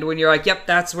the end, when you're like, yep,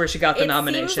 that's where she got the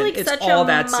nomination. Seems like it's such all a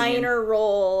that minor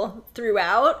role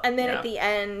throughout, and then Yeah. at the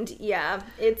end,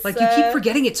 it's like, you keep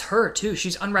forgetting it's her, too.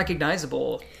 She's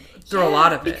unrecognizable through a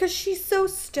lot of it. Because she's so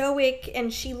stoic,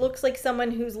 and she looks like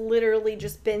someone who's literally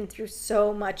just been through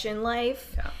so much in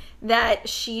life that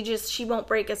she won't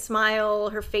break a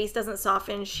smile, her face doesn't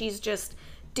soften, she's just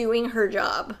doing her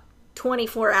job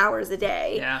 24 hours a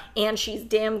day, and she's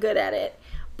damn good at it.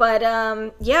 But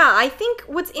I think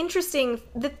what's interesting,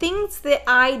 the things that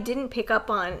I didn't pick up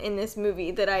on in this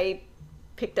movie that I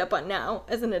picked up on now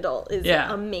as an adult is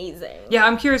amazing. Yeah,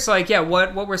 I'm curious, like,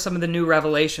 what were some of the new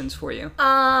revelations for you?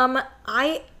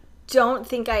 I don't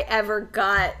think I ever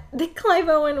got that Clive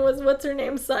Owen was what's her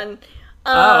name's son.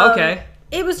 Oh, okay.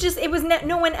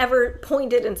 No one ever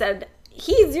pointed and said,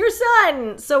 he's your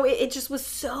son. So it just was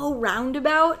so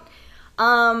roundabout.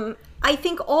 I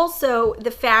think also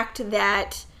the fact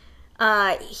that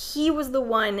he was the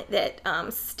one that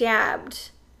stabbed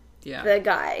the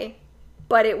guy,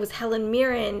 but it was Helen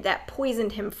Mirren that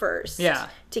poisoned him first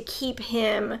to keep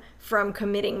him from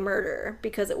committing murder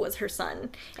because it was her son.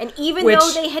 And even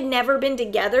though they had never been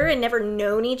together and never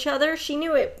known each other, she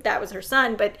knew that was her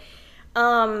son, but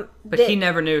he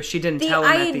never knew. She didn't tell him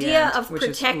at the end. The idea of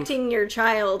protecting your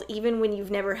child even when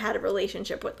you've never had a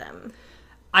relationship with them.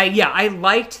 I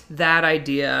liked that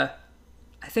idea.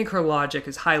 I think her logic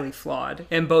is highly flawed,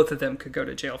 and both of them could go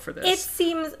to jail for this. It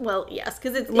seems, well, yes,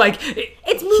 because it's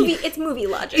movie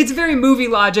logic. It's very movie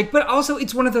logic, but also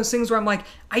it's one of those things where I'm like,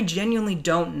 I genuinely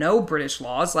don't know British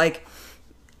laws. Like,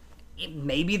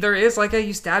 maybe there is, like,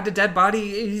 you stabbed a dead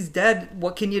body, he's dead,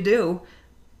 what can you do?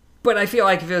 But I feel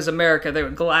like if it was America, they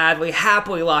would gladly,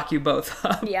 happily lock you both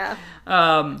up. Yeah.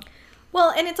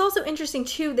 Well, and it's also interesting,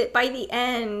 too, that by the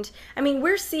end, I mean,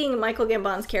 we're seeing Michael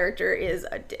Gambon's character is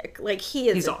a dick. Like,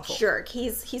 he's a awful. jerk.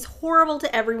 He's horrible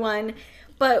to everyone,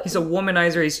 but... He's a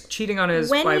womanizer. He's cheating on his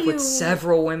wife with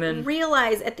several women.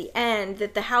 Realize at the end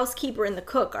that the housekeeper and the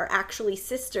cook are actually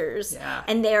sisters, Yeah.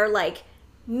 and they're, like,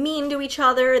 mean to each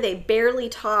other. They barely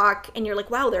talk, and you're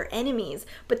like, wow, they're enemies.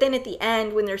 But then at the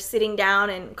end, when they're sitting down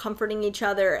and comforting each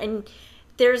other, and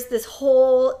there's this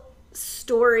whole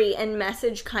story and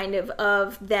message kind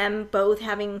of them both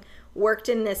having worked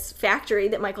in this factory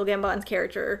that Michael Gambon's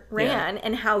character ran,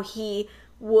 and how he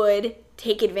would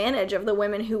take advantage of the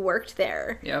women who worked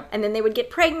there. Yep. And then they would get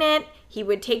pregnant, he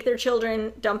would take their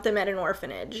children, dump them at an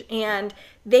orphanage, and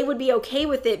they would be okay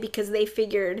with it because they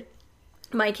figured,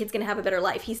 my kid's gonna have a better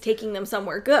life, he's taking them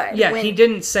somewhere good. Yeah, he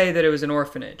didn't say that it was an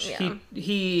orphanage. Yeah.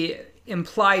 He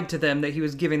implied to them that he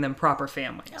was giving them proper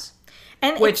families.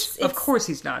 And Which, of course,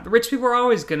 he's not. The rich people are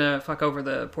always going to fuck over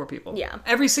the poor people. Yeah.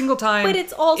 Every single time. But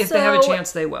it's also if they have a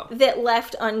chance, they will. That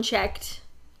left unchecked,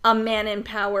 a man in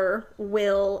power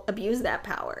will abuse that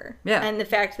power. Yeah. And the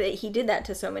fact that he did that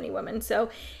to so many women. So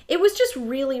it was just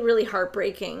really, really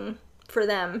heartbreaking for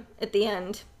them at the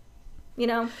end. You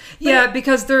know? Yeah,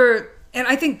 because they're... And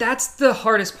I think that's the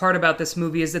hardest part about this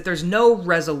movie, is that there's no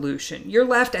resolution. You're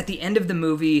left at the end of the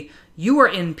movie, you are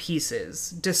in pieces,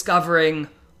 discovering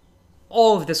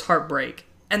all of this heartbreak,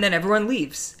 and then everyone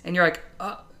leaves, and you're like,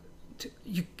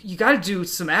 you got to do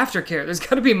some aftercare. There's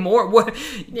got to be more. What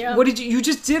did you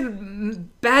just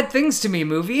did bad things to me,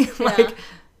 movie. Like,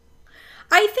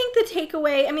 I think the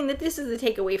takeaway, I mean, that this is the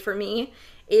takeaway for me,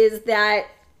 is that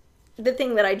the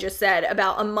thing that I just said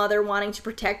about a mother wanting to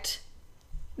protect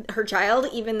her child,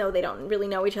 even though they don't really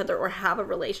know each other or have a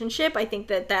relationship. I think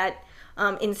that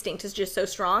instinct is just so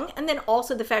strong. And then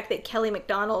also the fact that Kelly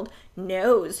MacDonald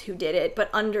knows who did it, but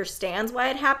understands why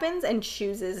it happens and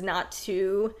chooses not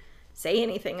to say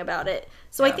anything about it.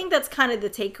 So I think that's kind of the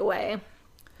takeaway.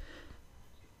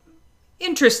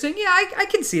 Interesting. Yeah, I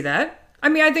can see that. I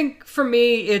mean, I think for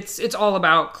me, it's all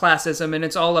about classism, and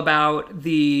it's all about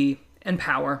and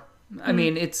power. I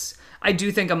mean, I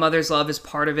do think a mother's love is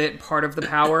part of it, part of the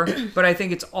power, but I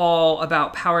think it's all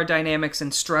about power dynamics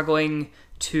and struggling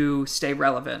to stay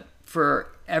relevant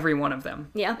for every one of them.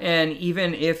 Yeah. And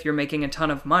even if you're making a ton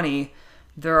of money,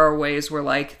 there are ways where,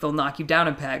 like, they'll knock you down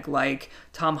a peg. Like,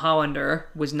 Tom Hollander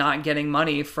was not getting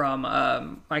money from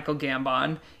Michael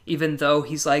Gambon, even though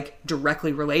he's, like,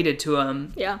 directly related to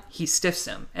him. Yeah. He stiffs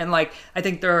him. And, like, I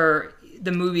think the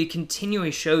movie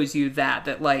continually shows you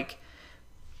that, like,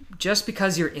 just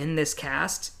because you're in this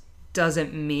cast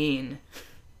doesn't mean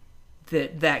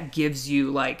that gives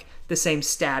you, like, the same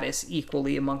status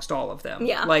equally amongst all of them.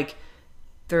 Yeah. Like,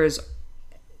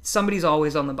 somebody's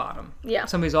always on the bottom. Yeah.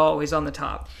 Somebody's always on the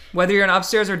top. Whether you're in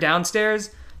upstairs or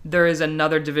downstairs, there is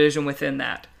another division within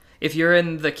that. If you're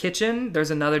in the kitchen,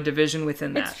 there's another division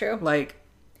within that. It's true. Like,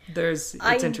 it's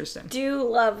interesting. I do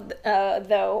love,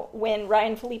 though, when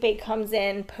Ryan Felipe comes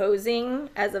in posing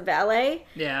as a valet.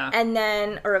 Yeah.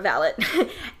 Or a valet.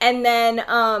 And then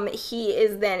he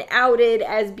is then outed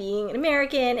as being an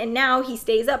American, and now he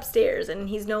stays upstairs and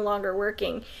he's no longer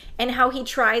working. And how he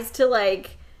tries to,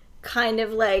 like, kind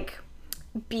of, like,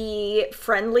 be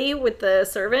friendly with the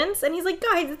servants, and he's like,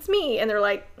 guys, it's me. And they're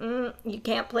like, you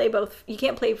can't play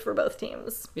for both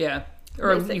teams. Yeah.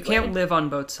 Or basically. You can't live on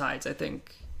both sides, I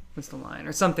think was the line,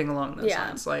 or something along those Yeah.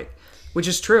 lines. Like, which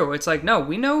is true. It's like, no,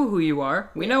 we know who you are.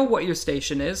 We know what your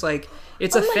station is. Like,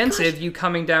 it's offensive you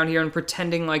coming down here and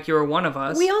pretending like you're one of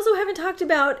us. We also haven't talked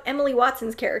about Emily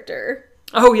Watson's character.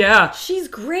 Oh, yeah. She's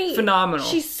great. Phenomenal.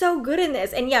 She's so good in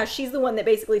this. And yeah, she's the one that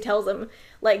basically tells them,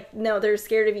 like, no, they're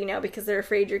scared of you now because they're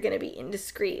afraid you're going to be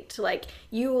indiscreet. Like,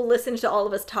 you listen to all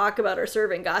of us talk about our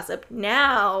servant gossip.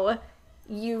 Now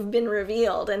you've been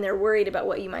revealed and they're worried about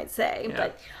what you might say.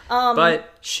 Yeah. But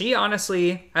she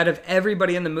honestly, out of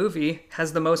everybody in the movie,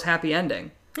 has the most happy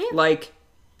ending. Yeah. Like,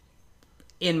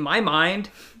 in my mind,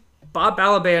 Bob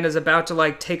Balaban is about to,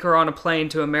 like, take her on a plane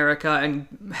to America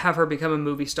and have her become a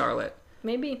movie starlet.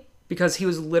 maybe. Because he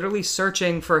was literally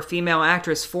searching for a female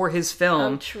actress for his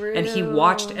film. Oh, true. And he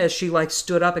watched as she, like,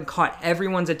 stood up and caught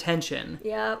everyone's attention.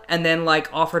 Yep. And then, like,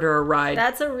 offered her a ride.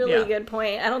 That's a really Yeah. good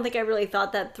point. I don't think I really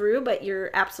thought that through, but you're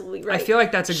absolutely right. I feel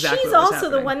like that's exactly She's what was also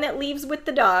the happening. one that leaves with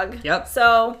the dog. Yep.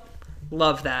 So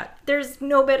Love that. there's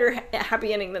no better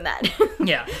happy ending than that.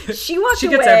 Yeah. She walked She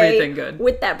away gets everything good.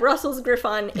 with that Brussels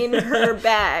Griffon in her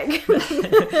bag.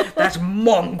 That's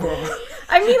mongrel.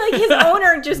 I mean, like, his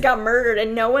owner just got murdered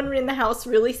and no one in the house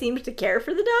really seemed to care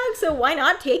for the dog, so why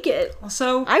not take it?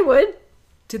 Also, I would.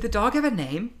 did the dog have a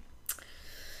name?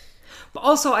 But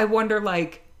also, I wonder,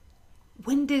 like,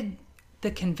 when did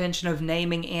the convention of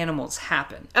naming animals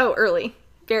happen? Oh, early.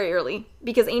 Very early.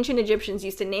 Because ancient Egyptians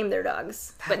used to name their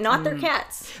dogs, but not their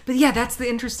cats. But yeah, that's the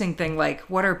interesting thing. Like,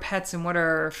 what are pets and what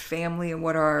are family and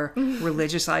what are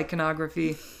religious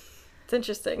iconography? It's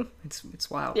interesting. It's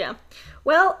wild. Yeah.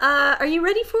 Well, are you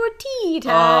ready for tea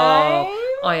time?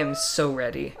 Oh, I am so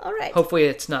ready. All right. Hopefully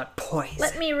it's not poison.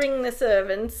 Let me ring the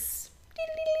servants.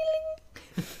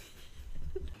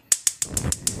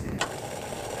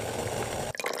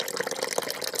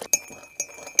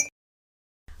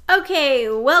 Okay,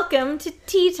 welcome to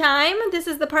Tea Time. This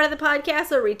is the part of the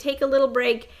podcast where we take a little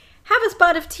break, have a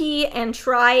spot of tea, and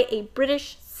try a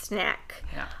British snack.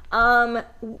 Yeah.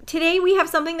 Today we have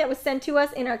something that was sent to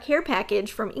us in our care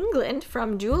package from England,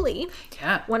 from Julie,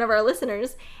 Yeah. one of our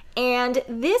listeners. And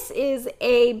this is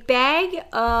a bag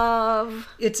of...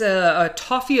 It's a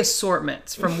toffee assortment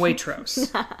from Waitrose.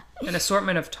 An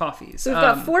assortment of toffees. So we've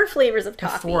got 4 flavors of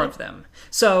toffee. 4 of them.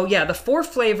 So yeah, the 4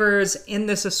 flavors in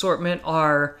this assortment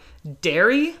are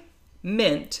dairy,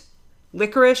 mint,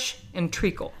 licorice, and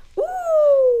treacle.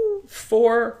 Ooh!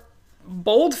 4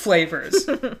 bold flavors.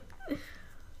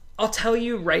 I'll tell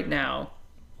you right now,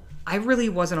 I really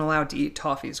wasn't allowed to eat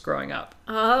toffees growing up.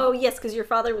 Oh, yes, because your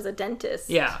father was a dentist.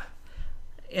 Yeah.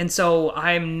 And so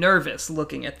I'm nervous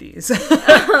looking at these.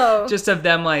 Oh. Just of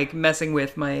them like messing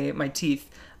with my teeth.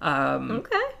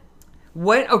 Okay.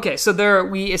 Okay, so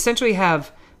we essentially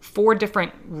have 4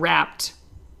 different wrapped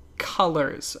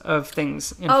colors of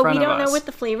things in front of us. Oh, we don't know what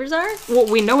the flavors are? Well,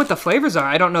 we know what the flavors are.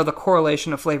 I don't know the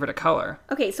correlation of flavor to color.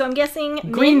 Okay, so I'm guessing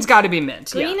Green's got to be mint.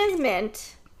 Green Yeah. is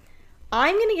mint.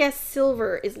 I'm going to guess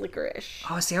silver is licorice.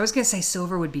 Oh, see, I was going to say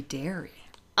silver would be dairy.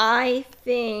 I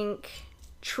think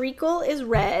treacle is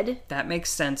red. That makes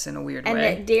sense in a weird And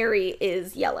way. that dairy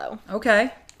is yellow.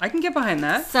 Okay, I can get behind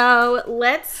that. So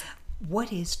let's...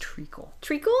 What is treacle?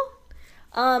 Treacle?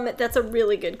 That's a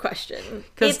really good question.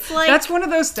 Because that's one of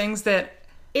those things that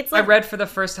it's I like, read for the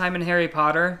first time in Harry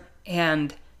Potter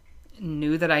and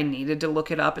knew that I needed to look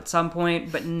it up at some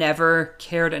point, but never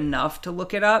cared enough to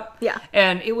look it up. Yeah.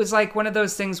 And it was like one of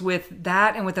those things with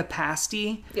that and with a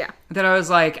pasty. Yeah. That I was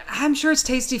like, I'm sure it's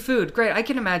tasty food. Great, I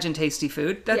can imagine tasty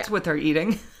food. That's Yeah. what they're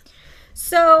eating.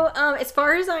 So, as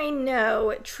far as I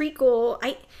know, treacle,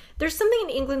 there's something in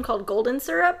England called golden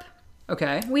syrup.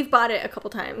 Okay. We've bought it a couple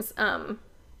times.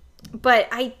 But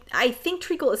I think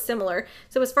treacle is similar.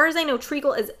 So as far as I know,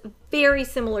 treacle is very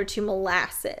similar to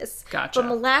molasses. Gotcha. But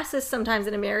molasses sometimes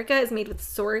in America is made with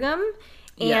sorghum,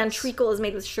 and Yes. treacle is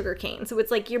made with sugar cane. So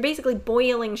it's like you're basically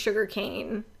boiling sugar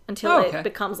cane until Oh, okay. it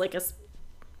becomes like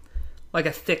Like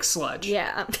a thick sludge.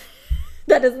 yeah.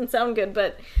 That doesn't sound good,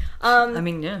 but I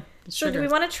mean, yeah. It's so sugar. do we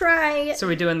want to try? So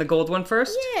we're doing the gold one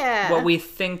first? Yeah. What we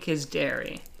think is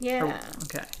dairy. Yeah.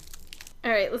 Okay.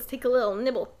 All right, let's take a little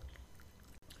nibble.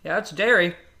 Yeah, it's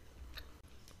dairy.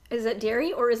 Is it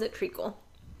dairy or is it treacle?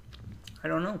 I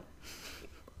don't know.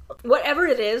 Whatever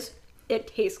it is, it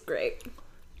tastes great.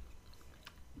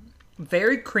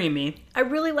 Very creamy. I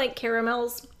really like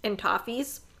caramels and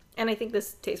toffees, and I think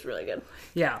this tastes really good.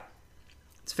 Yeah.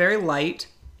 It's very light.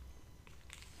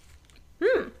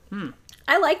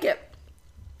 I like it.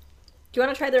 Do you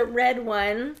want to try the red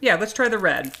one? Yeah, let's try the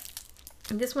red.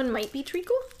 This one might be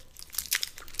treacle.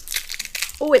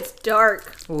 Oh, it's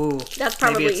dark. Ooh. That's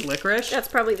probably Maybe it's licorice? That's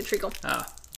probably the treacle. Oh.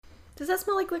 Does that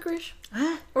smell like licorice?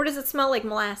 Huh? Or does it smell like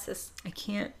molasses? I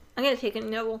can't. I'm gonna take a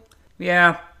nibble.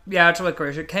 Yeah, it's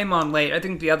licorice. It came on late. I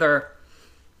think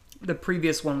the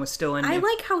previous one was still in I me.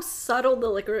 like how subtle the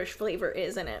licorice flavor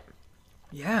is in it.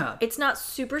 Yeah. It's not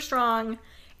super strong.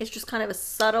 It's just kind of a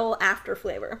subtle after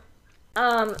flavor.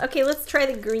 Okay, let's try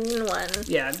the green one.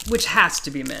 Yeah, which has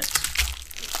to be mint.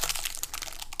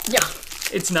 Yeah.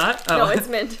 It's not? Oh. No, it's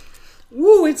mint.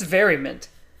 Ooh, it's very mint.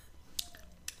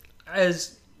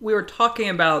 As we were talking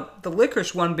about the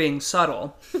licorice one being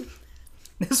subtle,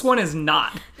 this one is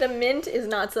not. The mint is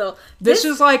not so. This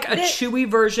is like a chewy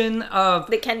version of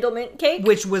the Kendall mint cake.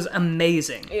 which was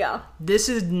amazing. Yeah. This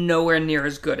is nowhere near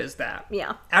as good as that.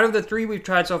 Yeah. Out of the 3 we've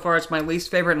tried so far, it's my least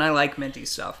favorite, and I like minty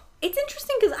stuff. It's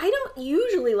interesting because I don't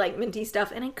usually like minty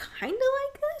stuff, and I kind of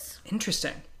like this.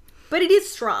 Interesting. But it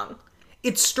is strong.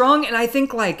 It's strong, and I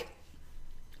think like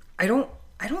I don't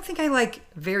think I like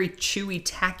very chewy,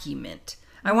 tacky mint.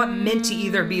 I want mint to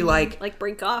either be like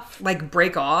break off.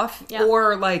 break off, Yeah.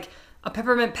 or like a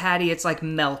peppermint patty. It's like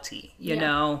melty, you Yeah.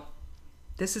 know.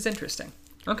 This is interesting.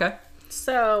 Okay.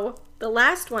 So the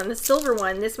last one, the silver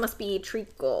one, this must be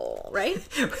treacle, right?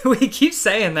 We keep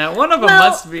saying that. One of them Well,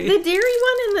 must be. the dairy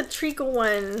one and the treacle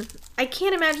one, I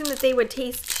can't imagine that they would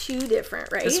taste too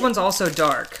different, right? This one's also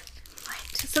dark.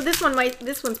 What? So this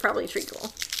one's probably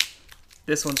treacle.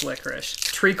 This one's licorice.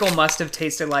 Treacle must have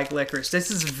tasted like licorice.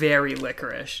 This is very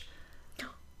licorice.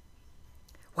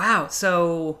 Wow,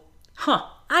 so... Huh.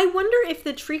 I wonder if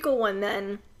the treacle one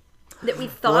then, that we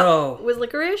thought Whoa. was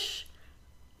licorice,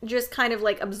 just kind of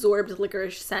like absorbed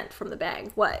licorice scent from the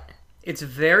bag. What? It's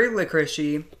very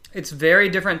licoricey. It's very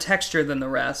different texture than the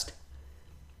rest.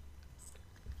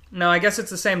 No, I guess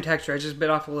it's the same texture. I just bit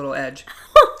off a little edge.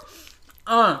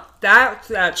 That's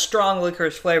that strong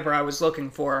licorice flavor I was looking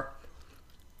for.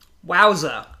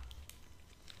 Wowza.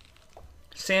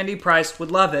 Sandy Price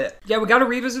would love it. Yeah, we gotta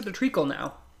revisit the treacle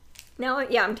now. Now,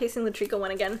 yeah, I'm tasting the treacle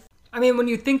one again. I mean, when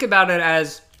you think about it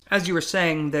as you were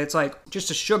saying, that it's like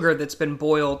just a sugar that's been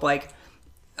boiled, like,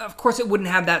 of course it wouldn't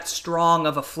have that strong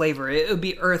of a flavor. It would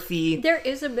be earthy. There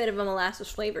is a bit of a molasses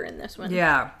flavor in this one.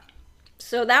 Yeah.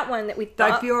 So that one that we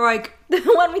thought... I feel like... The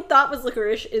one we thought was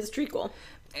licorice is treacle.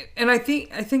 And I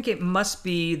think it must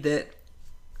be that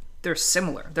they're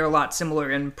similar. They're a lot similar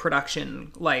in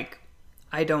production. Like,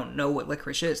 I don't know what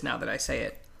licorice is now that I say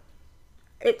it.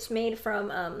 It's made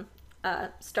from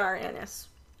star anise.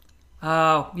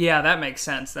 Oh, yeah, that makes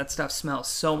sense. That stuff smells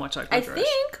so much like licorice. I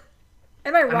think.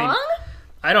 Am I wrong?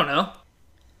 I don't know.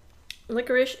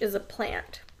 Licorice is a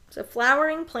plant. It's a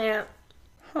flowering plant.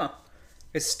 Huh.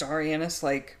 Is star anise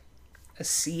like a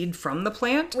seed from the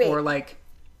plant? Wait. Or like...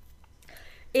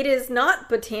 It is not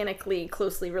botanically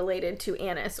closely related to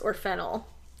anise or fennel,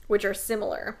 which are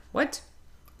similar. What?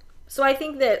 So I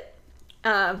think that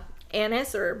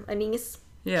anise or anise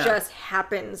just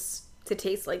happens to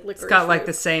taste like licorice. It's got like root.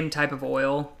 the same type of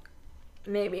oil.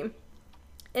 Maybe.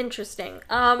 Interesting.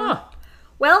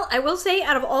 Well, I will say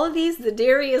out of all of these, the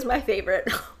dairy is my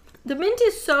favorite. The mint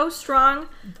is so strong.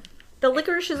 The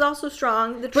licorice is also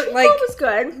strong. The treacle was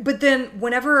good. But then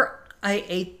whenever I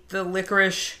ate the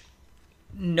licorice,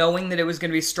 knowing that it was going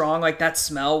to be strong, like that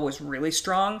smell was really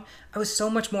strong, I was so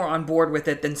much more on board with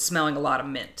it than smelling a lot of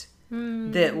mint.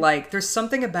 That like there's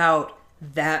something about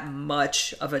that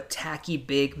much of a tacky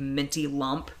big minty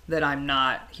lump that I'm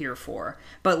not here for.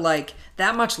 But like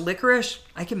that much licorice,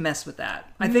 I can mess with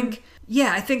that. I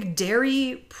think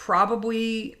dairy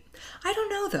probably... I don't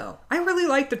know though. I really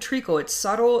like the treacle. It's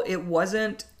subtle. It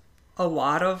wasn't a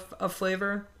lot of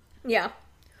flavor. Yeah.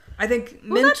 I think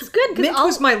Well, that's good, 'cause mint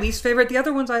was my least favorite. The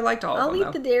other ones I liked all of I'll them.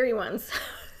 eat the dairy ones.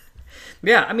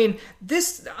 Yeah, I mean,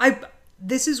 this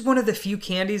is one of the few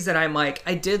candies that I'm like,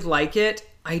 I did like it.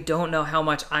 I don't know how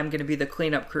much I'm going to be the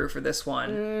cleanup crew for this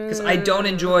one. Because I don't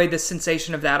enjoy the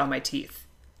sensation of that on my teeth.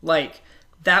 Like,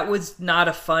 that was not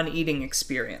a fun eating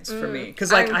experience for me.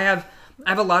 Because, like, I have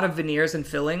a lot of veneers and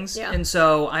fillings. Yeah. And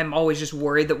so I'm always just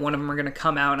worried that one of them are going to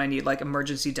come out and I need, like,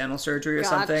 emergency dental surgery or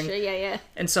something. Yeah.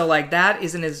 And so, like, that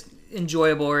isn't as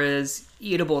enjoyable or as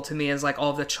eatable to me as, like,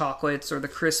 all of the chocolates or the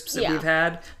crisps that we've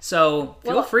had. So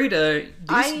feel free to...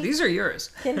 These are yours.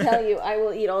 Can tell you, I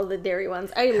will eat all the dairy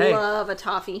ones. I love a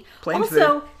toffee. Plain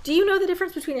also, food. do you know the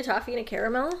difference between a toffee and a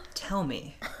caramel? Tell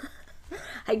me.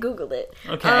 I googled it.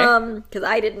 Okay. Because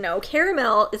I didn't know.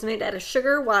 Caramel is made out of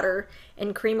sugar, water,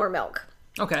 and cream or milk.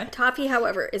 Okay. Toffee,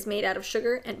 however, is made out of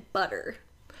sugar and butter.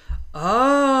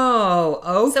 Oh,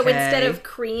 okay. So instead of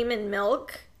cream and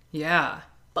milk, yeah,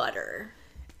 butter.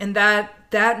 And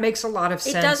that makes a lot of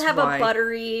sense. It does have a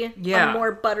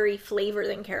more buttery flavor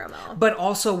than caramel. But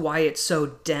also why it's so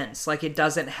dense. Like, it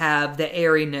doesn't have the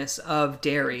airiness of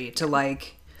dairy to,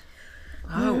 like...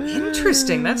 Oh,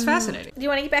 interesting. That's fascinating. Do you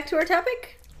want to get back to our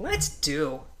topic? Let's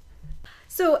do.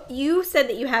 So, you said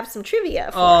that you have some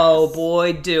trivia for Oh, us.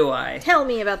 boy, do I. Tell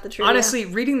me about the trivia. Honestly,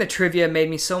 reading the trivia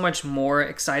made me so much more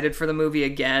excited for the movie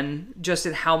again. Just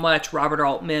at how much Robert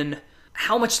Altman...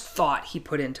 how much thought he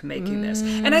put into making this.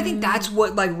 And I think that's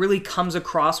what like really comes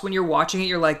across when you're watching it.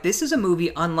 You're like, this is a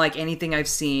movie unlike anything I've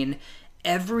seen.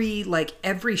 Every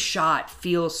shot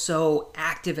feels so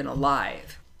active and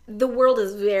alive. The world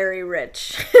is very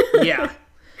rich. Yeah.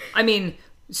 I mean,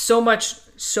 so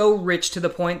rich to the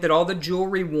point that all the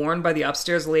jewelry worn by the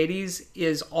upstairs ladies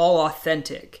is all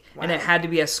authentic. Wow. And it had to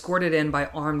be escorted in by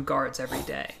armed guards every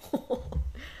day.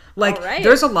 Like,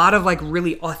 there's a lot of, like,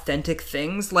 really authentic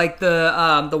things. Like,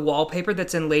 the wallpaper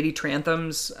that's in Lady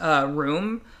Trantham's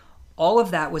room, all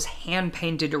of that was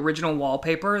hand-painted original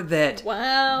wallpaper that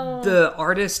the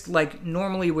artist, like,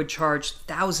 normally would charge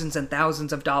thousands and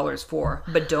thousands of dollars for,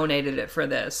 but donated it for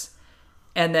this.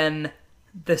 And then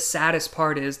the saddest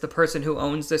part is the person who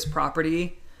owns this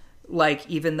property, like,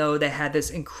 even though they had this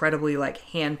incredibly, like,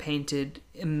 hand-painted,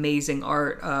 amazing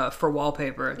art for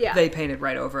wallpaper, they painted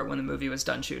right over it when the movie was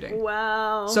done shooting.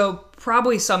 Wow. So,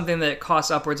 probably something that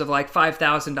costs upwards of, like,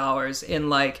 $5,000 in,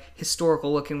 like,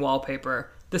 historical-looking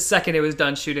wallpaper. The second it was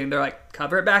done shooting, they're like,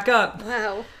 cover it back up.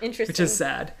 Wow. Interesting. Which is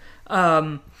sad.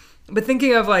 But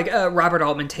thinking of like Robert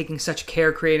Altman taking such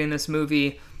care creating this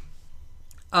movie,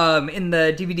 in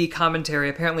the DVD commentary,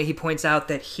 apparently he points out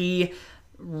that he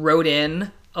wrote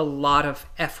in a lot of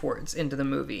F words into the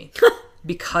movie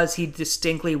because he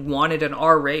distinctly wanted an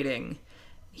R rating.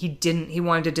 He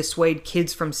wanted to dissuade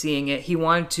kids from seeing it.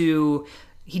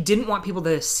 He didn't want people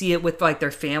to see it with like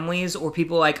their families or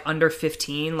people like under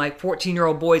 15, like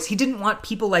 14-year-old boys. He didn't want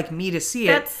people like me to see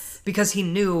it because he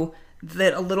knew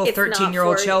that a little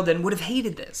 13-year-old Sheldon would have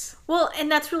hated this. Well, and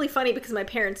that's really funny because my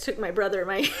parents took my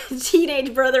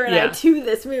teenage brother and I to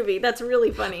this movie. That's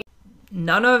really funny.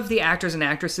 None of the actors and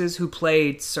actresses who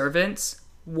played servants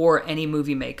wore any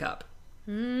movie makeup.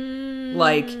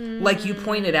 Like you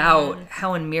pointed out,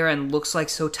 Helen Mirren looks like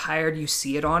so tired you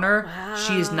see it on her. Wow.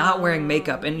 She is not wearing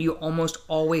makeup, and you almost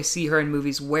always see her in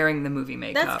movies wearing the movie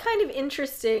makeup. That's kind of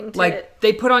interesting. Like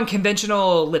they put on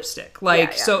conventional lipstick.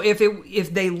 So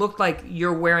if they looked like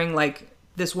you're wearing like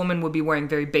this woman would be wearing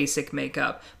very basic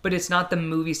makeup, but it's not the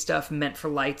movie stuff meant for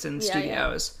lights in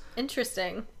studios. Yeah.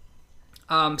 Interesting.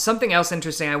 Something else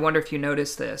interesting. I wonder if you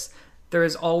noticed this. There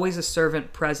is always a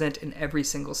servant present in every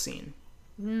single scene.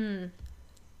 That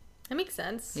makes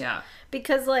sense. Yeah.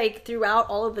 Because, like, throughout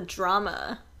all of the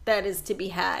drama that is to be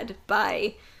had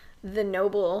by the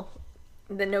nobility,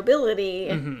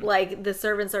 like, the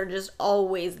servants are just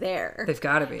always there. They've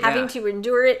got to be, having to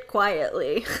endure it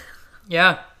quietly.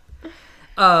 Yeah.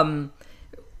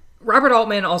 Robert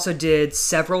Altman also did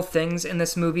several things in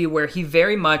this movie where he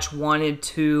very much wanted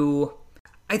to...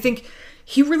 I think...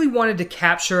 He really wanted to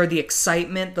capture the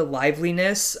excitement, the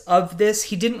liveliness of this.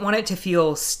 He didn't want it to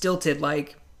feel stilted,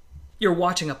 like you're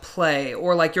watching a play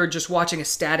or like you're just watching a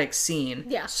static scene.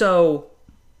 Yeah. So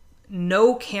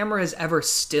no camera is ever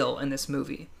still in this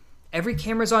movie. Every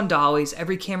camera's on dollies.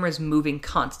 Every camera is moving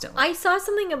constantly. I saw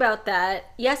something about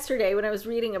that yesterday when I was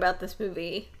reading about this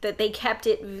movie, that they kept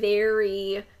it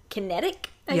very kinetic,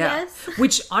 I guess.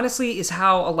 Which honestly is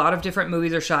how a lot of different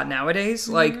movies are shot nowadays.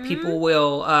 Like people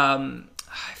will...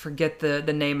 I forget the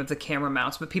name of the camera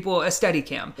mounts, but a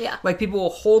Steadicam. Yeah. Like people will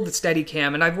hold the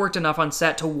Steadicam, and I've worked enough on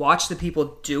set to watch the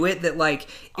people do it that like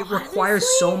it requires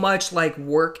so much like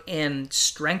work and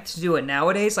strength to do it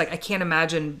nowadays. Like I can't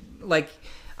imagine, like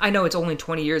I know it's only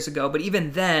 20 years ago, but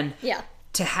even then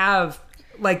to have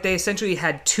like they essentially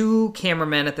had two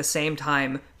cameramen at the same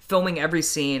time filming every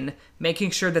scene,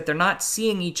 making sure that they're not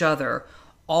seeing each other,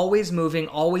 always moving,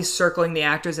 always circling the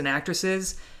actors and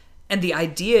actresses. And the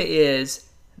idea is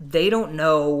they don't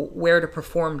know where to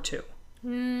perform to.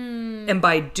 And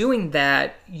by doing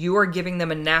that, you are giving them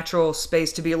a natural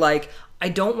space to be like, I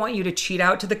don't want you to cheat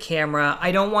out to the camera.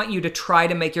 I don't want you to try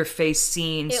to make your face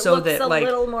seen so that like... It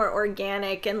looks a little more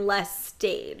organic and less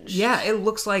staged. Yeah, it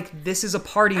looks like this is a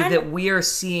party that we are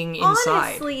seeing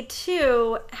inside. Honestly,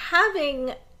 too,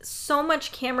 having so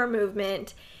much camera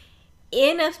movement...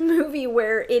 in a movie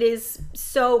where it is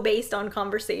so based on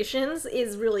conversations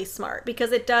is really smart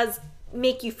because it does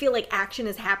make you feel like action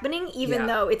is happening even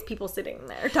though it's people sitting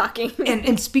there talking.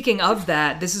 And speaking of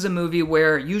that, this is a movie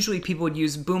where usually people would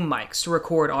use boom mics to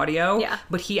record audio,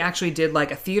 but he actually did like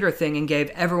a theater thing and gave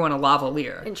everyone a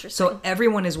lavalier. Interesting. So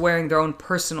everyone is wearing their own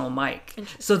personal mic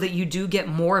so that you do get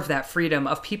more of that freedom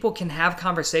of people can have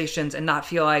conversations and not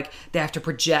feel like they have to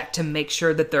project to make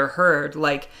sure that they're heard.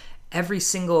 Like every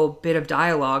single bit of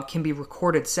dialogue can be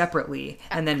recorded separately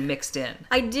and then mixed in.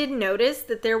 I did notice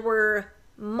that there were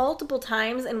multiple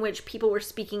times in which people were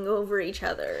speaking over each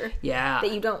other. Yeah.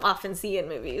 That you don't often see in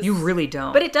movies. You really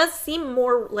don't. But it does seem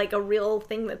more like a real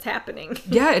thing that's happening.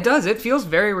 Yeah, it does. It feels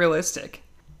very realistic.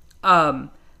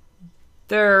 When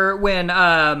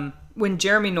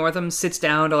Jeremy Northam sits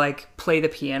down to like play the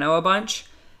piano a bunch,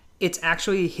 it's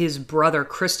actually his brother,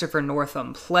 Christopher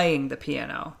Northam, playing the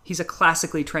piano. He's a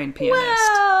classically trained pianist.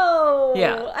 Wow!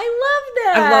 Yeah. I love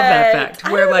that! I love that fact. I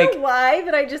don't know why,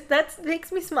 but that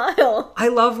makes me smile. I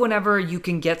love whenever you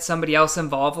can get somebody else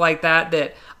involved like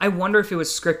that I wonder if it was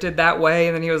scripted that way,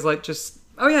 and then he was like,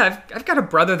 oh yeah, I've got a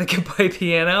brother that can play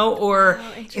piano, or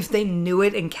if they knew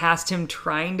it and cast him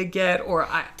trying to get, or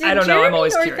I don't know, I'm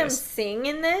always Jeremy Northam curious. sing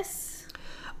in this?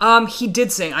 He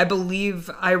did sing. I believe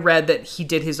I read that he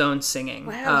did his own singing.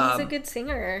 Wow, he's a good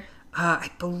singer. I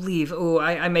believe. Oh,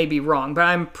 I may be wrong, but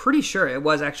I'm pretty sure it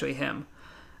was actually him.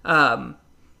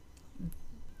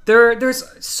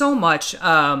 There's so much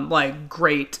like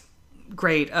great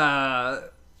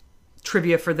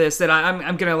trivia for this that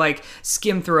I'm gonna like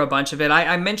skim through a bunch of it.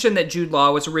 I mentioned that Jude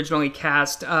Law was originally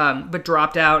cast, but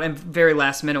dropped out and very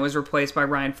last minute was replaced by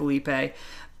Ryan Felipe.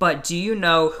 But do you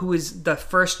know who is the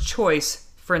first choice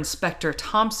for Inspector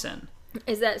Thompson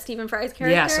Is that Stephen Fry's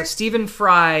character? Yeah, so Stephen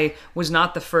Fry was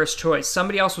not the first choice.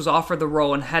 Somebody else was offered the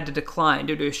role and had to decline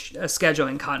due to a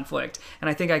scheduling conflict. And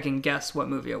I think I can guess what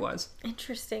movie it was.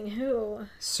 Interesting. Who?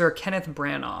 Sir Kenneth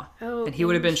Branagh. Oh, and he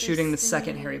would have been shooting the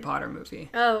second Harry Potter movie.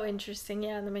 Oh, interesting.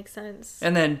 Yeah, that makes sense.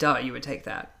 And then, you would take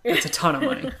that. That's a ton of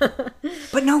money.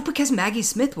 But no, because Maggie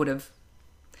Smith would have...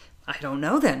 I don't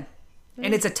know then.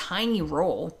 And it's a tiny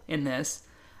role in this.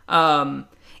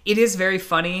 It is very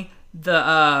funny.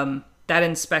 That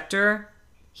inspector,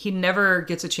 he never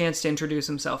gets a chance to introduce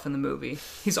himself in the movie.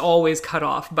 He's always cut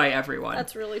off by everyone.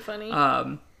 That's really funny.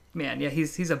 Man, yeah,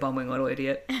 he's a bumbling little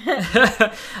idiot.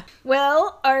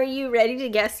 Well, are you ready to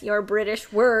guess your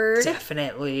British word?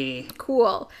 Definitely.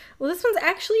 Cool. Well, this one's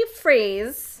actually a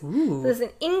phrase. Ooh. This is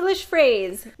an English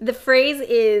phrase. The phrase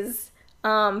is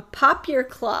pop your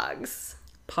clogs.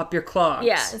 Pop your clogs.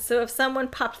 Yeah, so if someone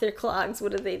popped their clogs,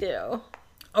 what do they do?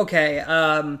 Okay,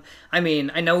 I mean,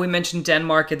 I know we mentioned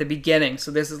Denmark at the beginning,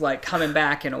 so this is like coming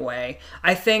back in a way.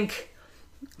 I think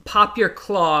pop your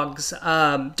clogs,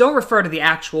 don't refer to the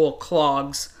actual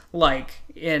clogs like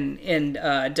in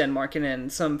Denmark and in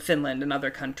some Finland and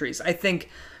other countries. I think,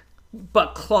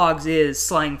 but clogs is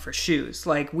slang for shoes.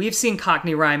 Like, we've seen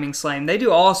Cockney rhyming slang. They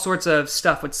do all sorts of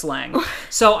stuff with slang.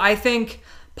 So I think...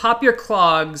 Pop your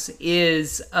clogs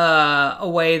is a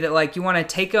way that, like, you want to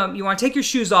take your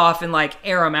shoes off and, like,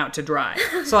 air them out to dry.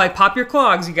 So, like, pop your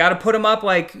clogs. You got to put them up,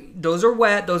 like, those are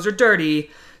wet, those are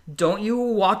dirty. Don't you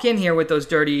walk in here with those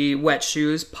dirty, wet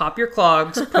shoes. Pop your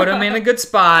clogs, put them in a good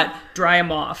spot, dry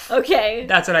them off. Okay.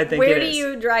 That's what I think Where it do is.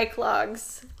 you dry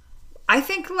clogs? I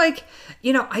think, like,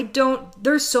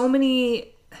 there's so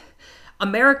many...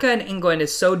 America and England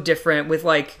is so different with,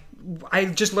 like... I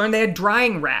just learned they had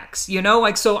drying racks,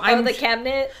 like, so I'm... Oh, the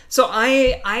cabinet? So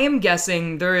I am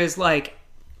guessing there is, like,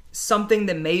 something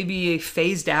that may be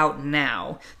phased out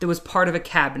now that was part of a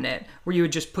cabinet where you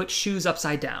would just put shoes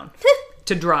upside down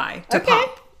to dry, to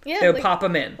pop. Yeah, They would pop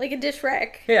them in. Like a dish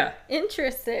rack. Yeah.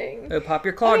 Interesting. They would pop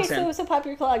your clogs in. So pop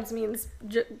your clogs means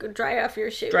dry off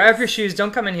your shoes. Dry off your shoes.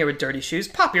 Don't come in here with dirty shoes.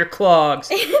 Pop your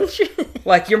clogs.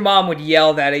 Like, your mom would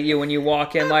yell that at you when you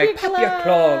walk in, pop your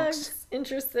clogs.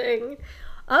 Interesting.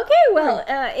 Okay, well,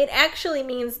 it actually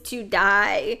means to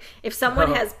die. If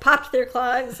someone has popped their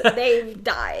clogs, they've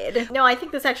died. No, I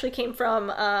think this actually came from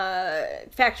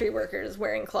factory workers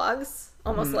wearing clogs,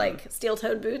 almost like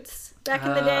steel-toed boots back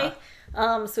in the day.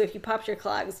 So if you popped your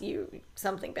clogs,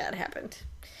 something bad happened.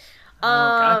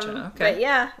 Gotcha. Okay. But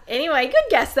yeah, anyway, good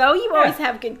guess though. You always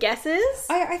have good guesses.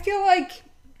 I feel like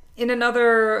in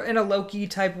a Loki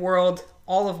type world,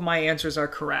 all of my answers are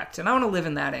correct, and I want to live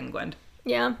in that England.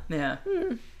 Yeah. Yeah.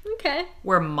 Okay.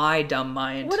 Where my dumb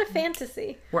mind. What a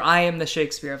fantasy. Where I am the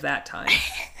Shakespeare of that time.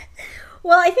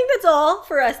 Well, I think that's all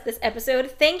for us this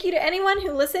episode. Thank you to anyone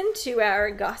who listened to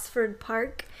our Gosford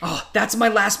Park. Oh, that's my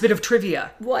last bit of trivia.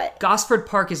 What? Gosford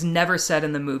Park is never said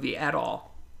in the movie at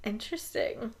all.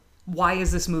 Interesting. Why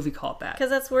is this movie called that? Because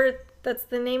that's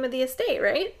the name of the estate,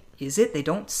 right? Is it? They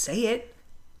don't say it.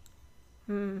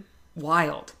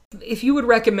 Wild. If you would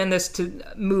recommend this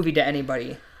movie to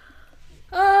anybody,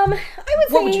 I would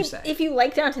say, what would you say? If you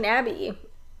like Downton Abbey,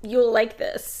 you'll like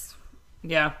this.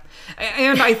 Yeah.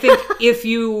 And I think if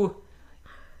you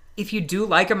do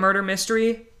like a murder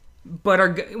mystery, but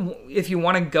if you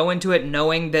want to go into it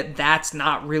knowing that that's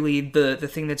not really the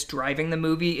thing that's driving the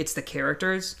movie, it's the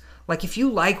characters. Like, if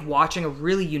you like watching a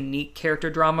really unique character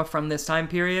drama from this time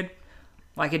period,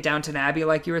 like a Downton Abbey,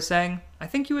 like you were saying, I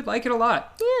think you would like it a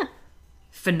lot. Yeah.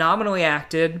 Phenomenally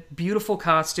acted, beautiful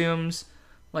costumes,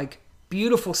 like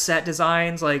beautiful set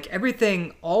designs, like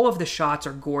everything, all of the shots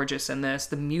are gorgeous in this.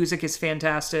 The music is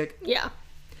fantastic. Yeah.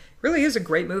 Really is a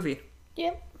great movie.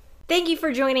 Yep. Thank you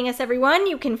for joining us, everyone.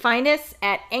 You can find us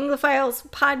at Anglophiles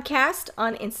Podcast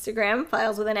on Instagram,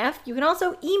 files with an F. You can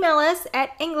also email us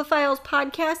at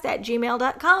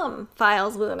anglophilespodcast@gmail.com,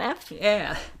 files with an F.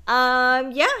 Yeah.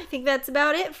 Yeah, I think that's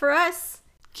about it for us.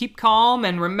 Keep calm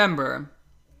and remember,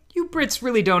 you Brits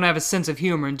really don't have a sense of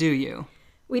humor, do you?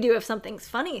 We do if something's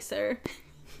funny, sir.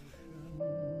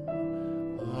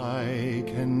 I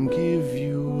can give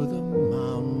you the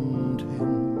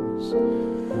mountains,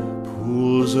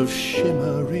 pools of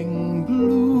shimmering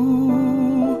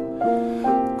blue.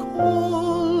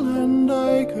 Call and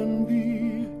I can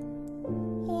be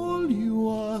all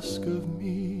you ask of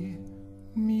me.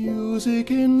 Music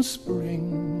in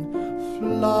spring,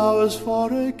 flowers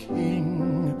for a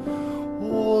king,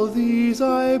 all these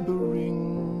I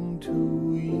bring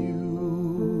to you.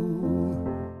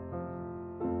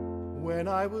 When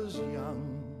I was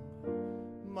young,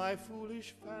 my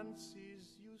foolish fancy